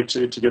giveaway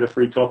to get a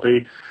free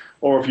copy.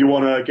 Or if you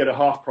want to get a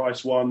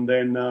half-price one,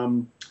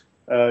 then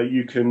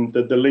you can.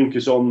 The link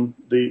is on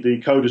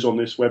the code is on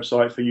this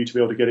website for you to be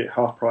able to get it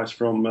half-price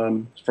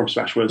from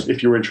Smashwords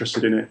if you're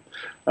interested in it.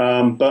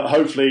 But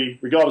hopefully,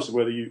 regardless of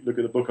whether you look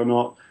at the book or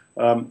not,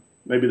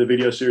 maybe the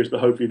video series, but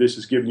hopefully this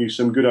has given you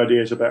some good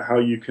ideas about how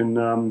you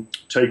can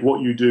take what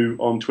you do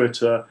on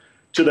Twitter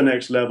to the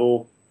next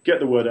level. Get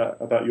the word out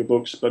about your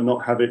books, but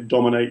not have it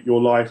dominate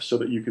your life so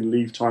that you can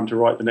leave time to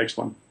write the next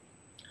one.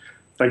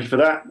 Thank you for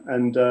that,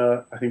 and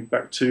I think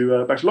back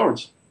to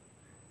Laurence.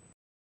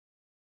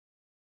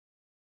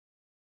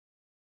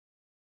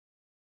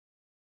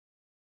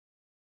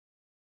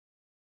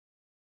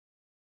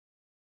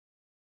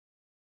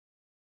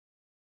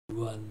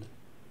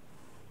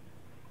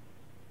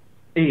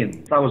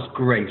 Ian, that was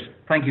great.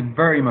 Thank you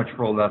very much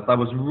for all that. That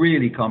was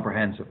really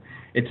comprehensive.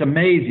 It's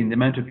amazing the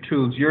amount of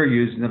tools you're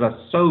using that are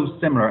so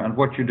similar, and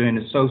what you're doing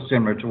is so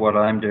similar to what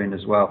I'm doing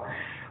as well.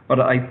 But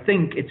I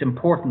think it's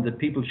important that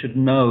people should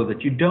know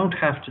that you don't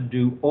have to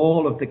do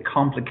all of the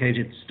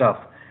complicated stuff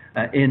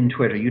in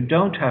Twitter. You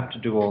don't have to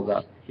do all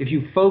that. If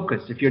you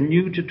focus, if you're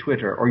new to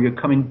Twitter or you're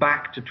coming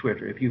back to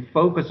Twitter, if you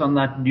focus on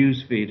that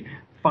news feed,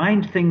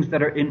 find things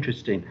that are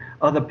interesting,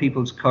 other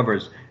people's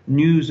covers,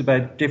 news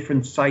about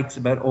different sites,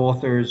 about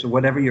authors, or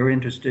whatever you're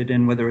interested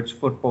in, whether it's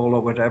football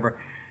or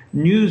whatever,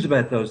 news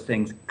about those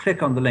things,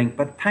 click on the link,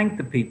 but thank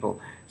the people.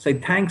 Say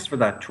thanks for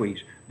that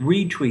tweet,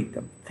 retweet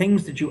them,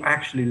 things that you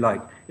actually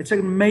like. It's an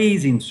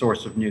amazing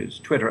source of news,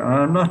 Twitter, and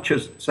I'm not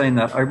just saying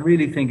that. I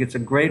really think it's a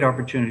great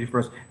opportunity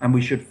for us, and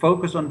we should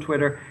focus on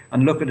Twitter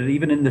and look at it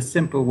even in the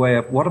simple way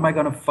of what am I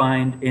going to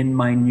find in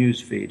my news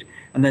feed?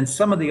 And then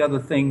some of the other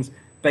things,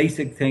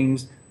 basic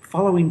things,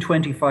 following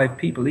 25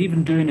 people,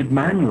 even doing it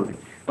manually,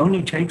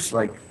 only takes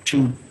like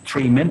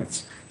 2-3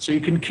 minutes. So you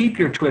can keep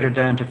your Twitter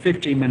down to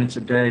 15 minutes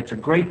a day. It's a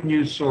great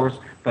news source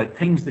about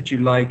things that you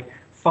like.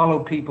 Follow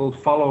people,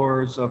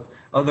 followers of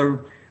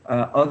other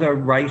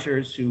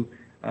writers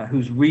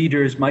whose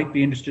readers might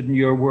be interested in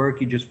your work.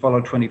 You just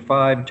follow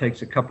 25, it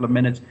takes a couple of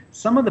minutes.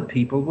 Some of the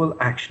people will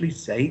actually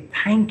say,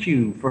 thank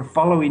you for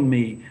following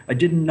me. I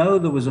didn't know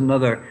there was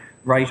another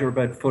writer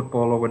about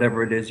football or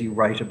whatever it is you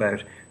write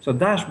about. So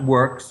that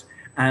works.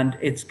 And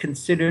it's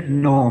considered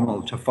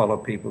normal to follow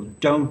people.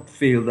 Don't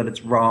feel that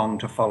it's wrong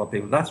to follow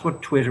people. That's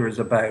what Twitter is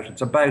about.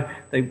 It's about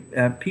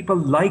people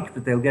like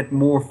that they'll get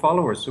more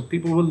followers, so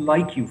people will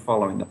like you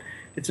following them.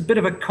 It's a bit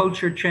of a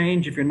culture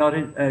change if you're not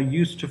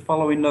used to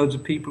following loads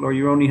of people, or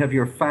you only have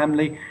your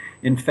family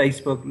in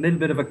Facebook. A little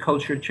bit of a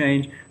culture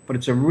change, but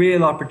it's a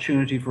real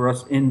opportunity for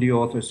us indie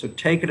authors. So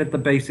take it at the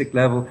basic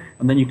level,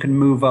 and then you can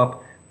move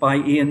up. Buy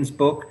Ian's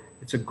book.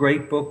 It's a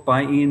great book.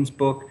 Buy Ian's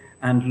book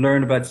and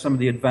learn about some of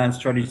the advanced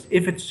strategies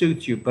if it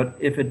suits you. But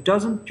if it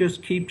doesn't,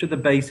 just keep to the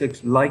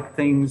basics, like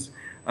things,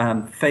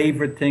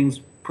 favorite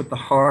things, put the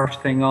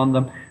heart thing on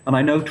them. And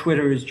I know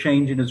Twitter is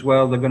changing as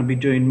well. They're going to be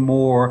doing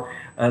more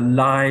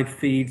live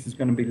feeds. There's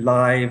going to be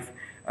live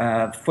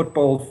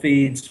football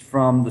feeds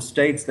from the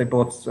States. They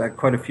bought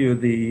quite a few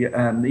of the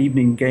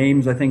evening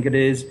games, I think it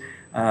is,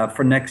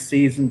 for next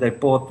season. They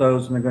bought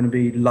those and they're going to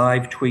be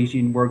live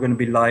tweeting. We're going to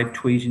be live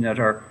tweeting at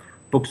our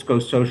Books Go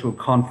Social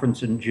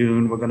conference in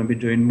June. We're going to be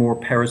doing more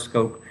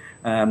Periscope.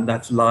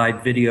 That's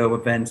live video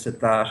events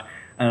at that.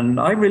 And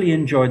I really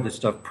enjoyed the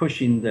stuff,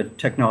 pushing the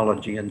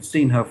technology and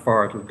seeing how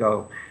far it'll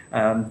go.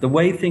 The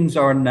way things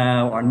are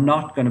now are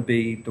not going to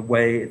be the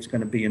way it's going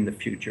to be in the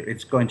future.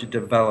 It's going to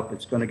develop.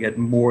 It's going to get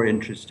more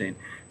interesting.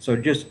 So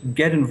just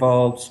get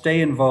involved,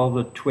 stay involved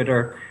with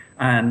Twitter.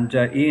 And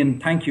Ian,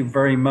 thank you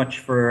very much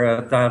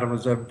for that. It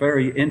was a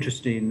very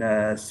interesting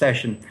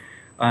session.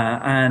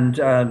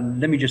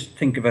 Let me just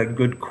think of a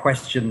good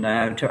question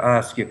now to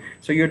ask you.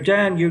 So you're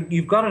down,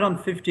 you've got it on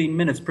 15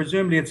 minutes.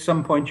 Presumably at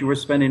some point you were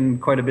spending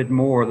quite a bit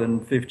more than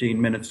 15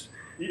 minutes.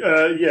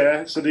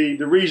 Yeah, so the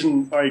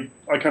reason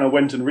I kind of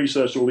went and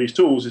researched all these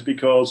tools is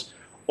because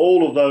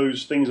all of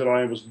those things that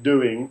I was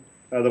doing,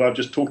 that I've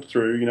just talked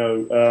through,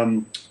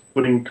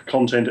 putting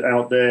content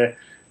out there,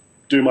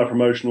 doing my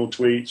promotional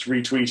tweets,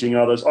 retweeting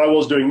others, I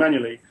was doing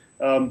manually.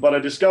 But I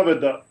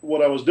discovered that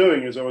what I was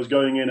doing is I was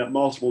going in at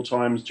multiple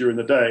times during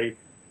the day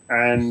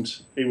and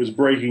it was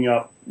breaking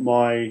up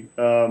my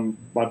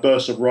my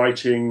burst of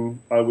writing.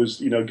 I was,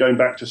 going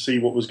back to see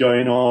what was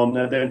going on,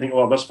 and then think,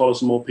 oh, I must follow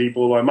some more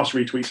people, I must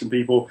retweet some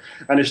people,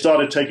 and it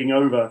started taking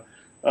over.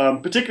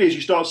 Particularly as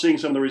you start seeing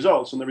some of the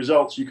results, and the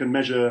results you can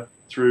measure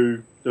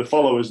through the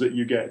followers that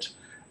you get.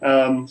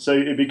 So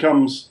it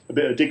becomes a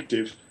bit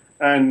addictive.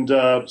 And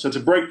so to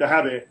break the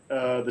habit,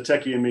 the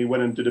techie in me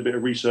went and did a bit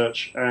of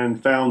research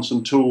and found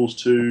some tools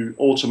to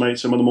automate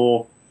some of the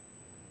more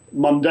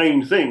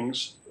mundane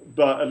things,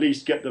 but at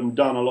least get them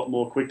done a lot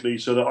more quickly,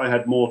 so that I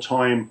had more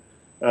time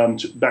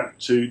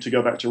to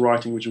go back to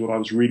writing, which is what I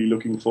was really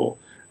looking for.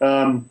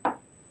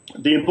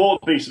 The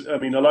important piece, I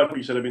like what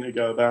you said a minute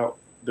ago about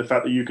the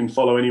fact that you can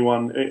follow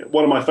anyone.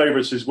 One of my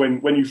favorites is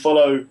when you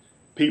follow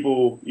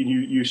people,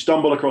 you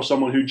stumble across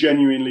someone who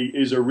genuinely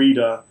is a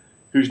reader,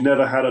 who's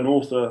never had an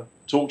author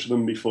talk to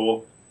them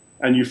before,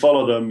 and you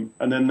follow them,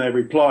 and then they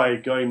reply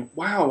going,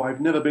 wow,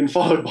 I've never been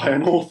followed by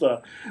an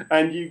author.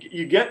 And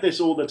you get this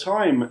all the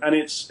time, and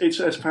it's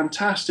a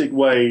fantastic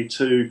way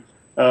to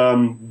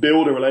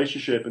build a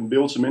relationship and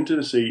build some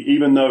intimacy,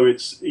 even though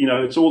it's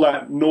all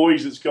that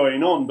noise that's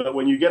going on. But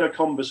when you get a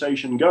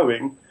conversation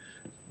going,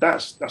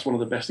 that's one of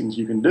the best things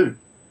you can do.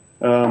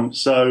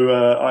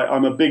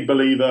 I'm a big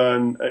believer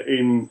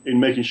in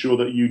making sure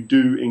that you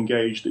do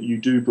engage, that you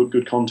do put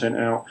good content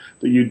out,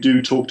 that you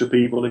do talk to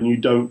people, and you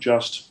don't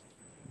just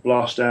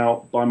blast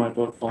out, buy my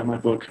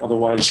book.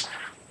 Otherwise,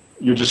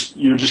 you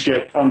just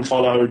get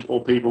unfollowed,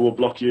 or people will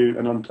block you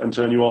and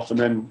turn you off, and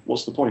then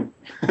what's the point?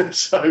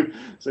 so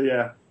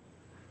yeah.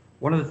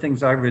 One of the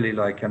things I really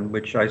like, and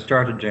which I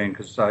started doing,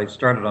 because I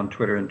started on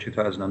Twitter in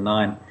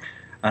 2009,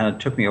 and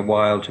it took me a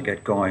while to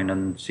get going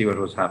and see what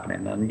was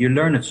happening. And you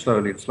learn it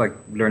slowly. It's like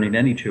learning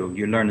any tool.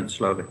 You learn it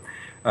slowly.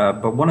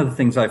 But one of the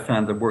things I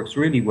found that works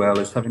really well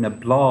is having a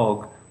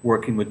blog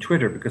working with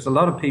Twitter, because a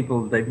lot of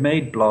people, they've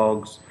made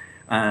blogs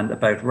and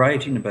about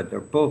writing, about their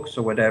books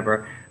or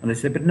whatever, and they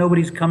say, but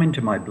nobody's coming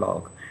to my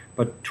blog.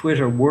 But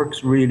Twitter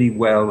works really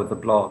well with the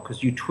blog,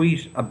 because you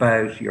tweet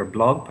about your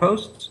blog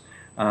posts.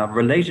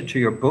 Related to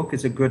your book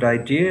is a good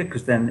idea,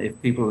 because then if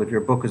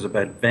your book is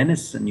about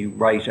Venice and you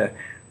write a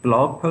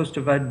blog post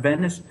about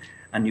Venice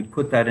and you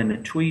put that in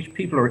a tweet,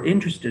 people who are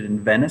interested in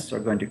Venice are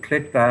going to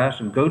click that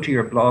and go to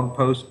your blog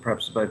post,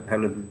 perhaps about how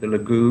the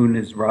lagoon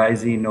is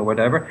rising or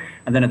whatever,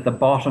 and then at the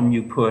bottom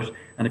you put,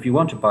 and if you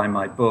want to buy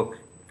my book,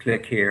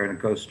 click here, and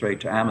it goes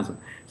straight to Amazon.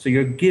 So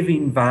you're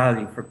giving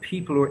value for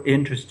people who are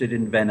interested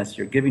in Venice.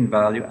 You're giving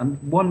value,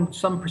 and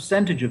some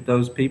percentage of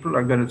those people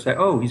are going to say,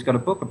 oh, he's got a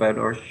book about,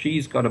 or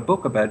she's got a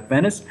book about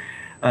Venice,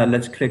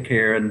 let's click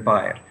here and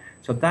buy it.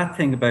 So that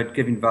thing about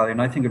giving value,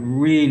 and I think it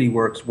really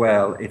works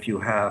well if you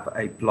have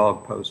a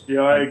blog post.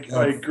 Yeah,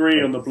 I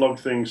agree on the blog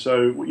thing.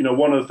 So,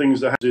 one of the things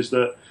that happens is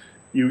that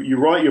you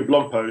write your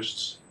blog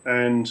posts,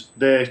 and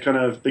they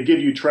give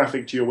you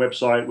traffic to your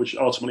website, which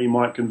ultimately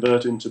might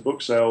convert into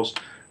book sales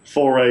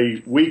for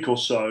a week or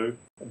so,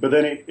 but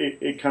then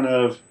it kind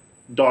of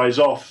dies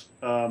off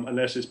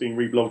unless it's being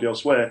reblogged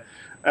elsewhere.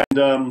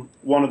 And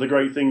one of the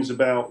great things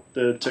about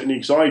the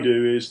techniques I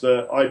do is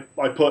that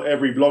I put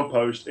every blog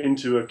post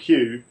into a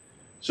queue,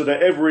 so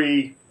that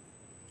every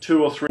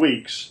 2 or 3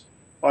 weeks,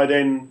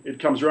 it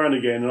comes around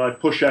again, and I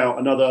push out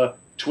another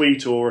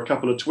tweet or a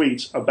couple of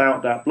tweets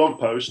about that blog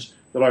post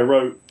that I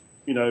wrote,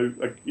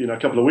 a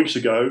couple of weeks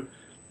ago.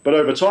 But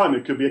over time,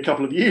 it could be a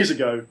couple of years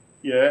ago.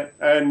 Yeah,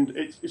 and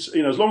it's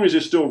as long as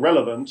it's still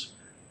relevant,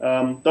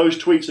 those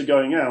tweets are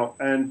going out,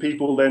 and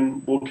people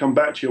then will come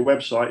back to your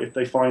website if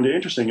they find it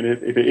interesting. And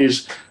if it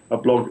is a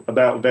blog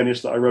about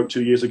Venice that I wrote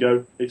 2 years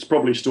ago, it's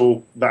probably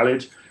still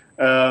valid.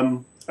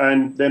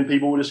 And then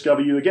people will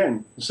discover you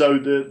again. So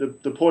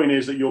the point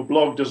is that your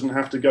blog doesn't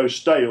have to go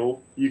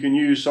stale. You can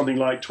use something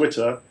like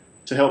Twitter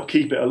to help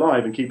keep it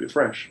alive and keep it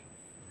fresh.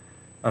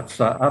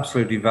 That's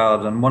absolutely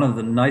valid. And one of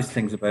the nice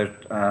things about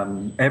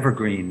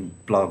evergreen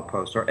blog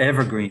posts or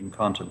evergreen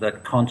content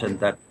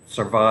that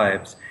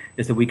survives,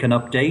 is that we can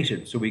update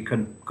it. So we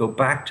can go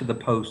back to the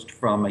post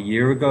from a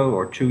year ago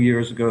or 2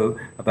 years ago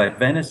about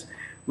Venice.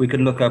 We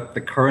can look up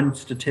the current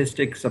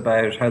statistics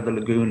about how the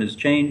lagoon is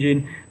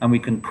changing, and we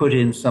can put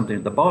in something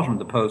at the bottom of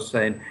the post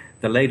saying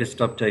the latest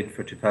update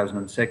for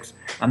 2006,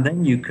 and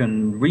then you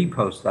can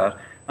repost that.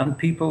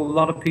 And a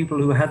lot of people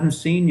who hadn't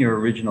seen your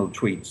original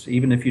tweets,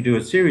 even if you do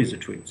a series of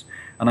tweets,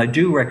 and I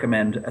do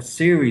recommend a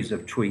series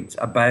of tweets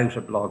about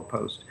a blog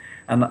post.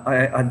 And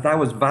that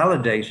was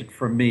validated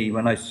for me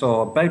when I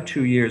saw about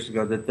 2 years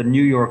ago that the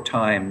New York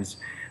Times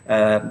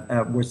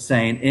were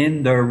saying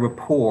in their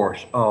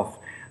report of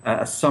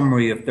a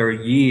summary of their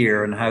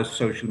year and how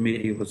social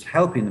media was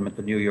helping them at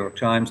the New York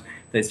Times,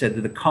 they said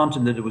that the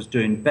content that it was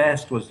doing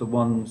best was the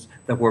ones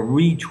that were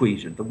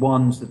retweeted, the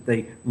ones that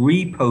they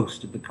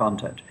reposted the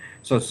content.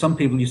 So some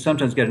people, you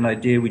sometimes get an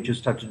idea we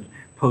just have to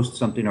post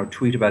something or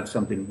tweet about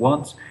something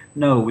once.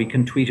 No, we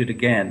can tweet it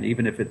again,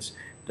 even if it's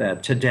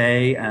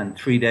today and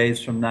 3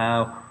 days from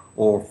now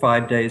or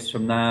 5 days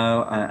from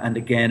now and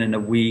again in a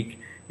week.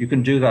 You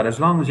can do that as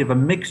long as you have a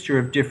mixture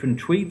of different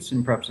tweets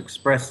and perhaps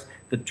express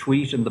the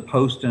tweet and the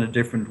post in a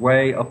different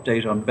way,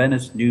 update on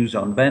Venice, news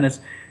on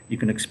Venice. You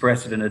can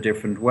express it in a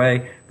different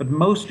way, but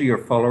most of your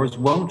followers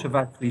won't have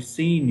actually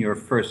seen your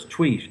first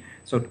tweet.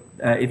 So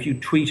if you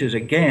tweet it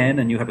again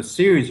and you have a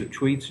series of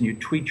tweets and you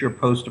tweet your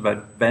post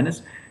about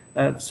Venice,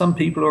 some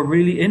people who are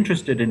really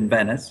interested in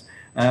Venice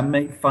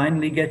may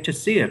finally get to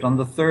see it on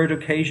the third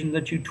occasion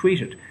that you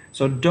tweet it.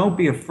 So don't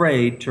be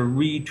afraid to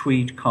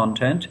retweet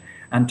content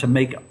and to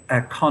make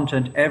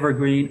content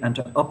evergreen and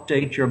to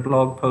update your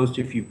blog post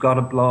if you've got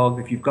a blog.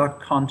 If you've got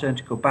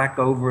content, go back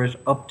over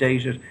it,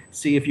 update it,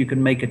 see if you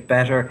can make it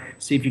better,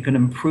 see if you can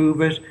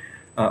improve it.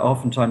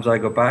 Oftentimes I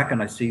go back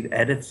and I see the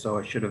edits, so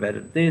I should have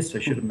edited this, I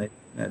should have made,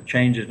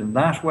 changed it in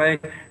that way.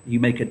 You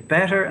make it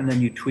better and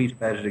then you tweet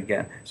about it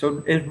again.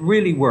 So it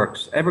really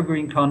works.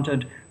 Evergreen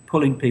content,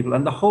 pulling people.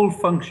 And the whole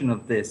function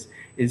of this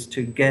is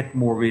to get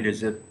more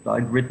readers.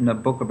 I'd written a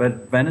book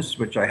about Venice,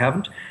 which I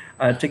haven't,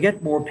 to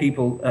get more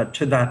people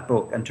to that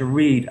book and to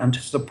read and to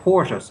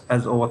support us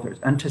as authors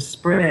and to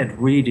spread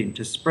reading,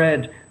 to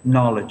spread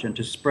knowledge and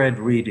to spread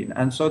reading.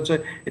 And so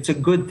it's a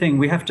good thing.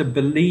 We have to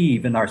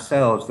believe in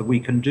ourselves that we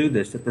can do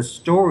this, that the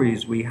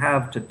stories we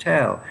have to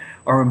tell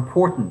are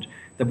important,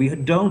 that we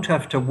don't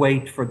have to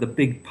wait for the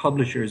big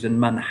publishers in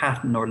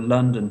Manhattan or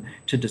London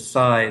to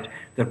decide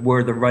that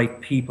we're the right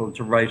people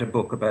to write a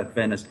book about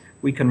Venice.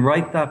 We can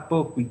write that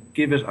book, we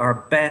give it our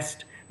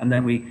best, and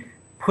then we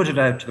put it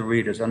out to the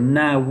readers. And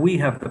now we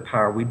have the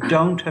power. We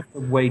don't have to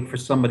wait for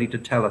somebody to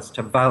tell us,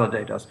 to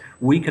validate us.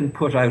 We can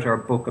put out our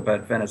book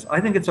about Venice.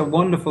 I think it's a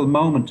wonderful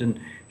moment in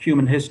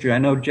human history. I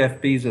know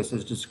Jeff Bezos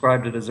has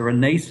described it as a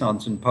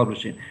renaissance in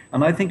publishing,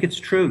 and I think it's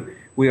true.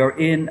 We are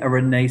in a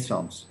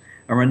renaissance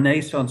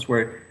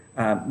where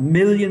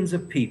millions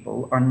of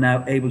people are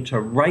now able to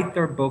write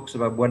their books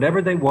about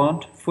whatever they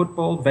want,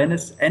 football,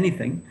 Venice,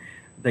 anything.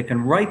 They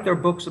can write their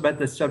books about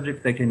this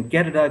subject, they can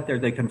get it out there,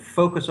 they can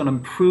focus on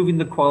improving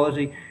the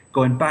quality,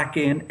 going back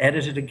in,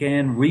 edit it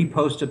again,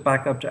 repost it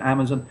back up to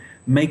Amazon,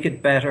 make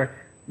it better,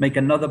 make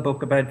another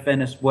book about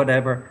Venice,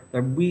 whatever.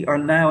 We are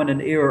now in an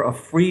era of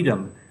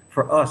freedom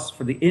for us,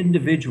 for the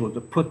individual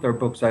to put their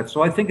books out.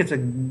 So I think it's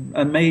an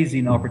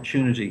amazing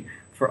opportunity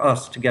for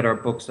us to get our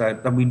books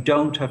out, that we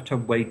don't have to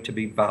wait to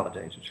be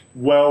validated.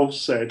 Well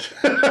said.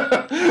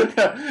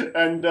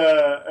 And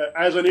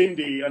as an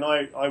indie, and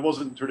I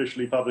wasn't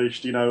traditionally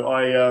published, you know,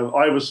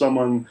 I was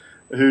someone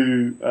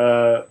who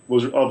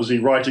was obviously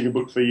writing a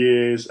book for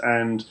years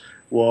and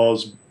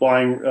was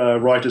buying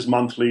Writers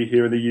Monthly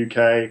here in the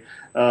UK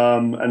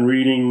and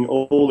reading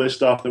all this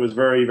stuff that was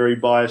very, very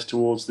biased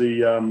towards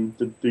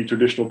the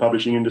traditional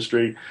publishing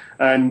industry.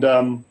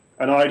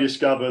 And I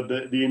discovered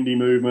the indie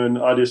movement.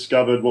 I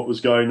discovered what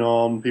was going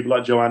on, people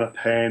like Joanna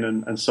Penn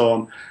and so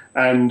on.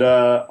 And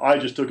I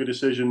just took a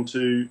decision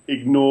to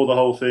ignore the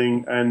whole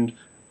thing and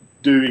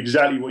do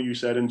exactly what you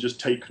said and just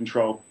take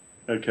control.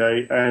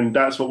 Okay, and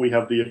that's what we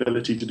have the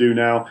ability to do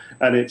now.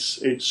 And it's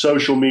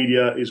social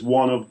media is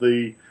one of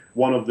the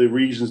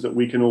reasons that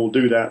we can all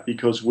do that,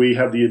 because we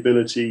have the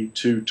ability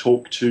to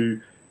talk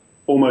to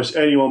almost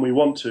anyone we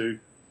want to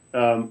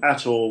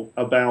at all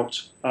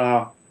about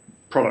our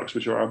products,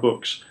 which are our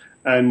books.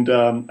 And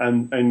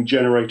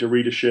generate a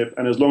readership.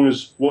 And as long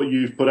as what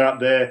you've put out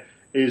there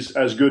is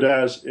as good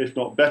as, if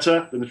not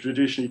better, than the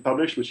traditionally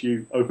published, which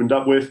you opened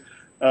up with,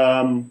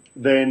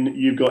 then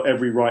you've got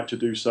every right to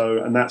do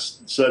so. And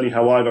that's certainly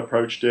how I've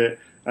approached it.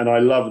 And I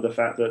love the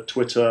fact that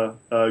Twitter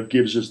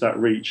gives us that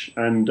reach,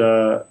 and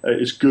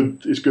it's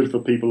good for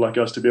people like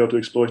us to be able to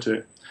exploit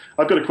it.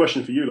 I've got a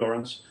question for you,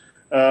 Laurence.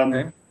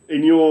 Okay.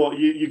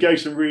 You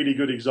gave some really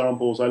good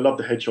examples. I love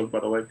the hedgehog,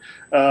 by the way.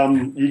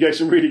 You gave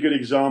some really good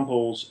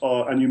examples,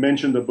 and you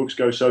mentioned that Books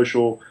Go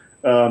Social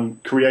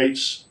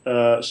creates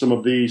some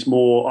of these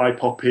more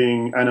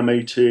eye-popping,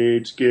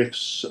 animated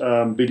GIFs,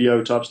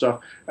 video type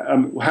stuff.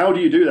 How do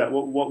you do that?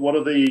 What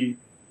are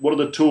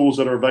the tools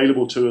that are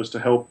available to us to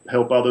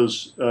help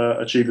others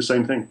achieve the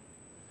same thing?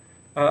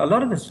 A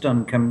lot of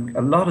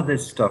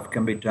this stuff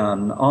can be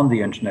done on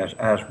the internet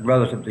at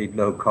relatively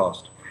low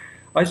cost.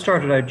 I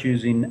started out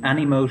using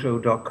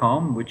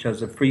Animoto.com, which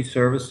has a free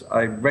service.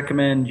 I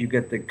recommend you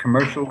get the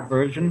commercial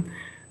version,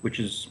 which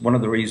is one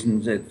of the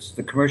reasons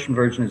the commercial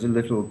version is a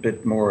little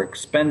bit more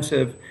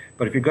expensive.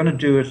 But if you're going to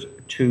do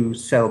it to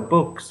sell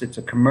books, it's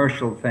a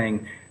commercial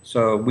thing.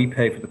 So we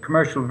pay for the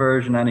commercial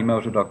version.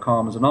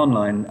 Animoto.com is an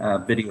online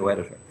video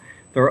editor.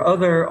 There are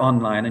other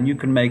online, and you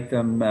can make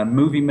them.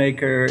 Movie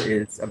Maker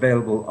is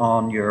available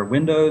on your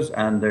Windows,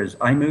 and there's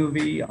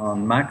iMovie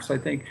on Macs, I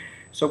think.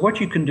 So what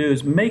you can do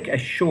is make a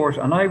short,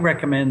 and I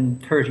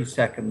recommend 30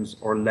 seconds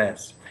or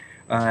less.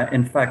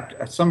 In fact,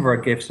 some of our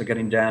GIFs are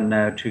getting down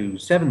now to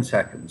 7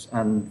 seconds,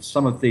 and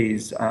some of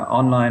these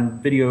online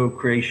video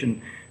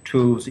creation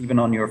tools, even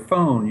on your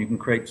phone, you can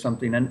create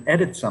something and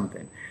edit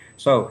something.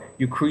 So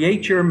you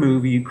create your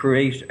movie, you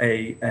create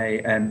a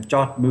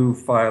 .mov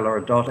file or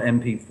a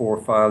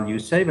 .mp4 file, you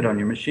save it on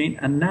your machine,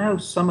 and now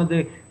some of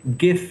the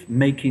GIF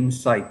making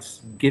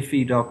sites,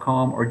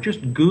 Giphy.com, or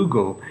just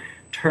Google,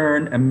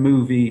 turn a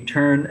movie,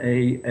 turn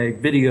a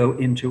video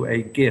into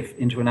a GIF,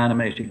 into an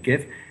animated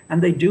GIF,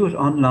 and they do it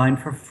online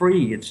for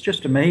free. It's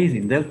just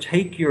amazing. They'll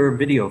take your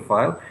video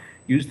file,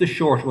 Use the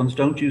short ones.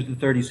 Don't use the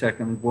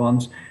 30-second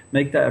ones.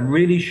 Make that a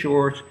really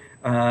short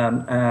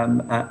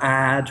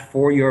ad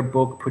for your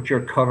book. Put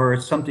your cover,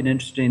 something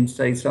interesting,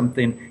 say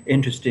something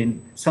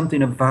interesting,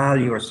 something of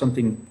value, or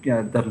something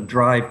that'll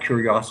drive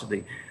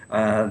curiosity.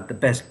 The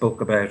best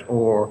book about,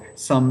 or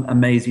some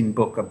amazing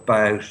book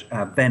about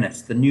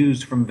Venice, the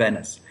news from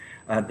Venice,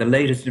 the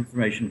latest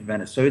information from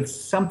Venice. So it's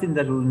something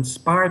that will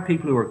inspire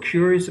people who are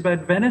curious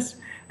about Venice,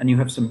 and you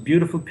have some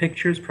beautiful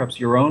pictures, perhaps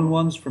your own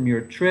ones from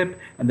your trip,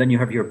 and then you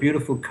have your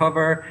beautiful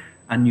cover,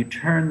 and you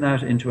turn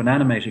that into an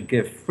animated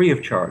GIF free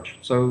of charge.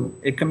 So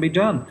it can be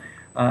done.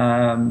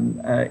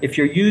 If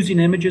you're using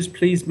images,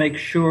 please make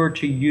sure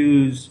to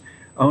use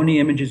only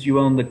images you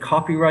own the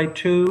copyright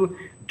to.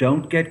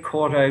 Don't get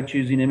caught out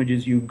using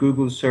images you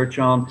Google search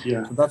on.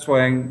 Yeah. So that's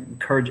why I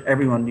encourage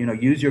everyone,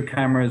 use your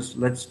cameras,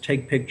 let's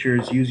take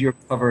pictures, use your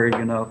cover,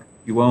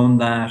 you own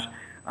that.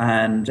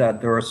 And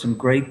there are some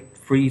great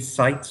free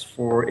sites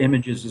for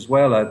images as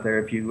well out there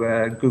if you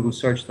Google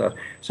search that.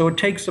 So it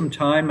takes some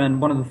time,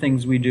 and one of the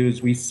things we do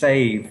is we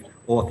save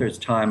authors'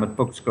 time at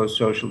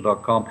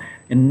booksgosocial.com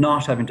in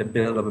not having to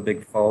build up a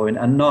big following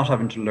and not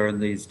having to learn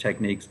these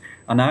techniques.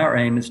 And our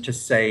aim is to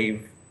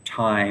save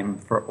time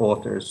for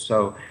authors.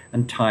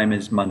 And time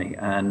is money,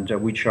 and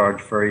we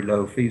charge very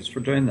low fees for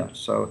doing that.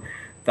 So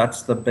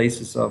that's the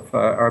basis of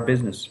our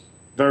business.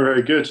 Very,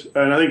 very good.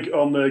 And I think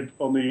on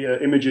the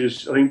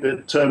images, I think the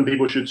term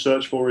people should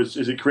search for is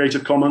it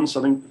Creative Commons?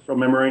 I think from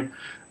memory,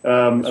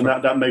 and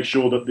that makes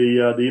sure that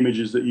the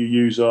images that you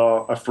use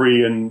are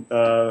free and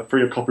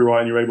free of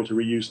copyright, and you're able to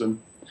reuse them.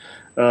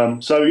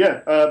 So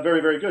yeah, very,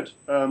 very good.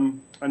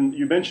 And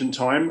you mentioned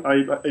time.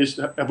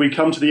 Have we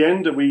come to the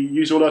end? Have we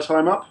used all our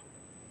time up?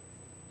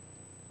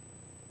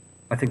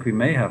 I think we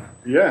may have.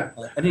 Yeah.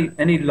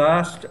 Any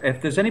last?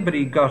 If there's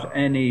anybody got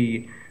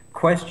any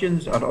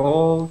questions at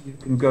all, you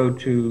can go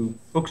to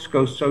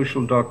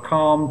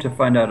booksgosocial.com to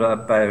find out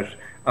about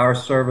our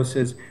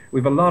services.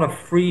 We have a lot of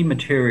free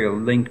material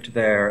linked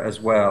there as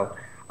well.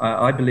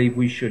 I believe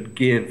we should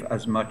give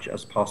as much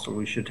as possible.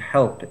 We should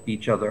help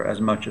each other as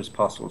much as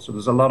possible. So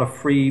there's a lot of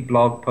free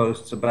blog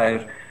posts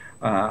about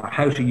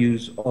how to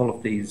use all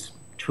of these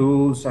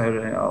tools,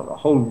 a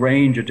whole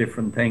range of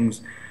different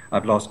things.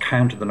 I've lost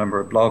count of the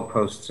number of blog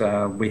posts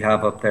we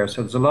have up there.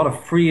 So there's a lot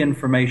of free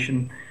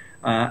information.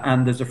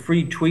 And there's a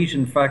free tweet,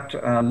 in fact,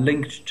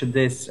 linked to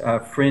this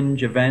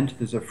Fringe event.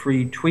 There's a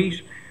free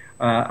tweet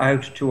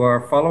out to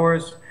our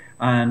followers,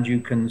 and you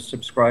can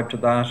subscribe to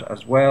that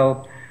as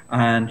well.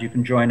 And you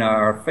can join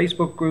our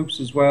Facebook groups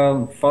as well,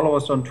 and follow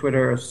us on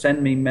Twitter,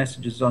 send me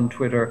messages on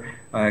Twitter,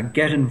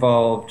 get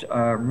involved.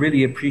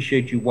 Really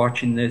appreciate you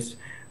watching this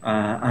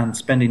and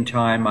spending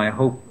time. I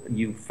hope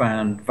you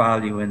found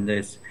value in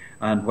this.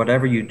 And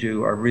whatever you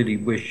do, I really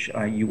wish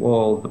you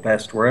all the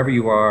best. Wherever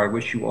you are, I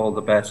wish you all the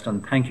best.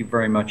 And thank you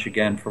very much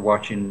again for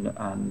watching.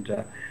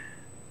 And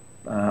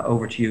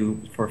over to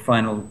you for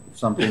final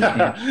something.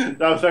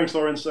 No, thanks,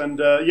 Laurence. And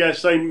yeah,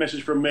 same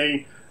message from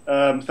me.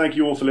 Thank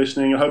you all for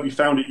listening. I hope you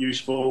found it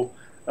useful.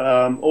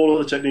 All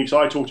of the techniques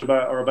I talked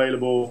about are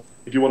available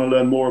if you want to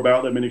learn more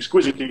about them in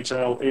exquisite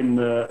detail in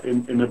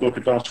the book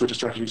Advanced Twitter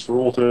Strategies for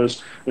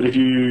Authors. But if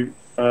you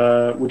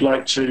would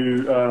like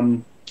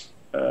to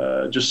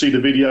just see the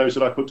videos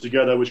that I put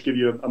together, which give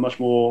you a much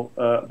more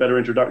better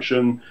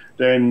introduction,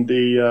 then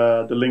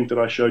the link that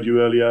I showed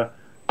you earlier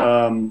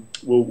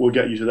will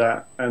get you to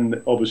that.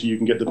 And obviously you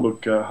can get the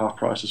book half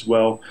price as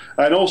well.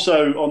 And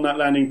also on that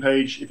landing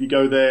page, if you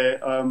go there,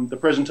 the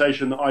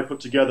presentation that I put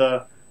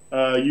together,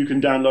 you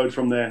can download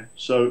from there,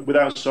 so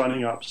without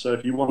signing up. So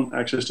if you want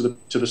access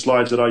to the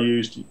slides that I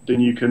used, then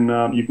you can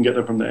get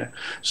them from there.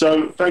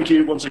 So thank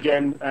you once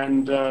again,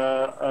 and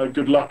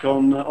good luck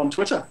on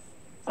Twitter.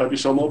 Hope you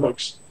sell more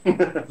books.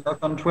 Good luck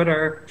on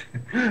Twitter.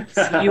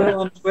 See you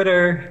on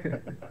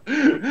Twitter.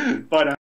 Bye now.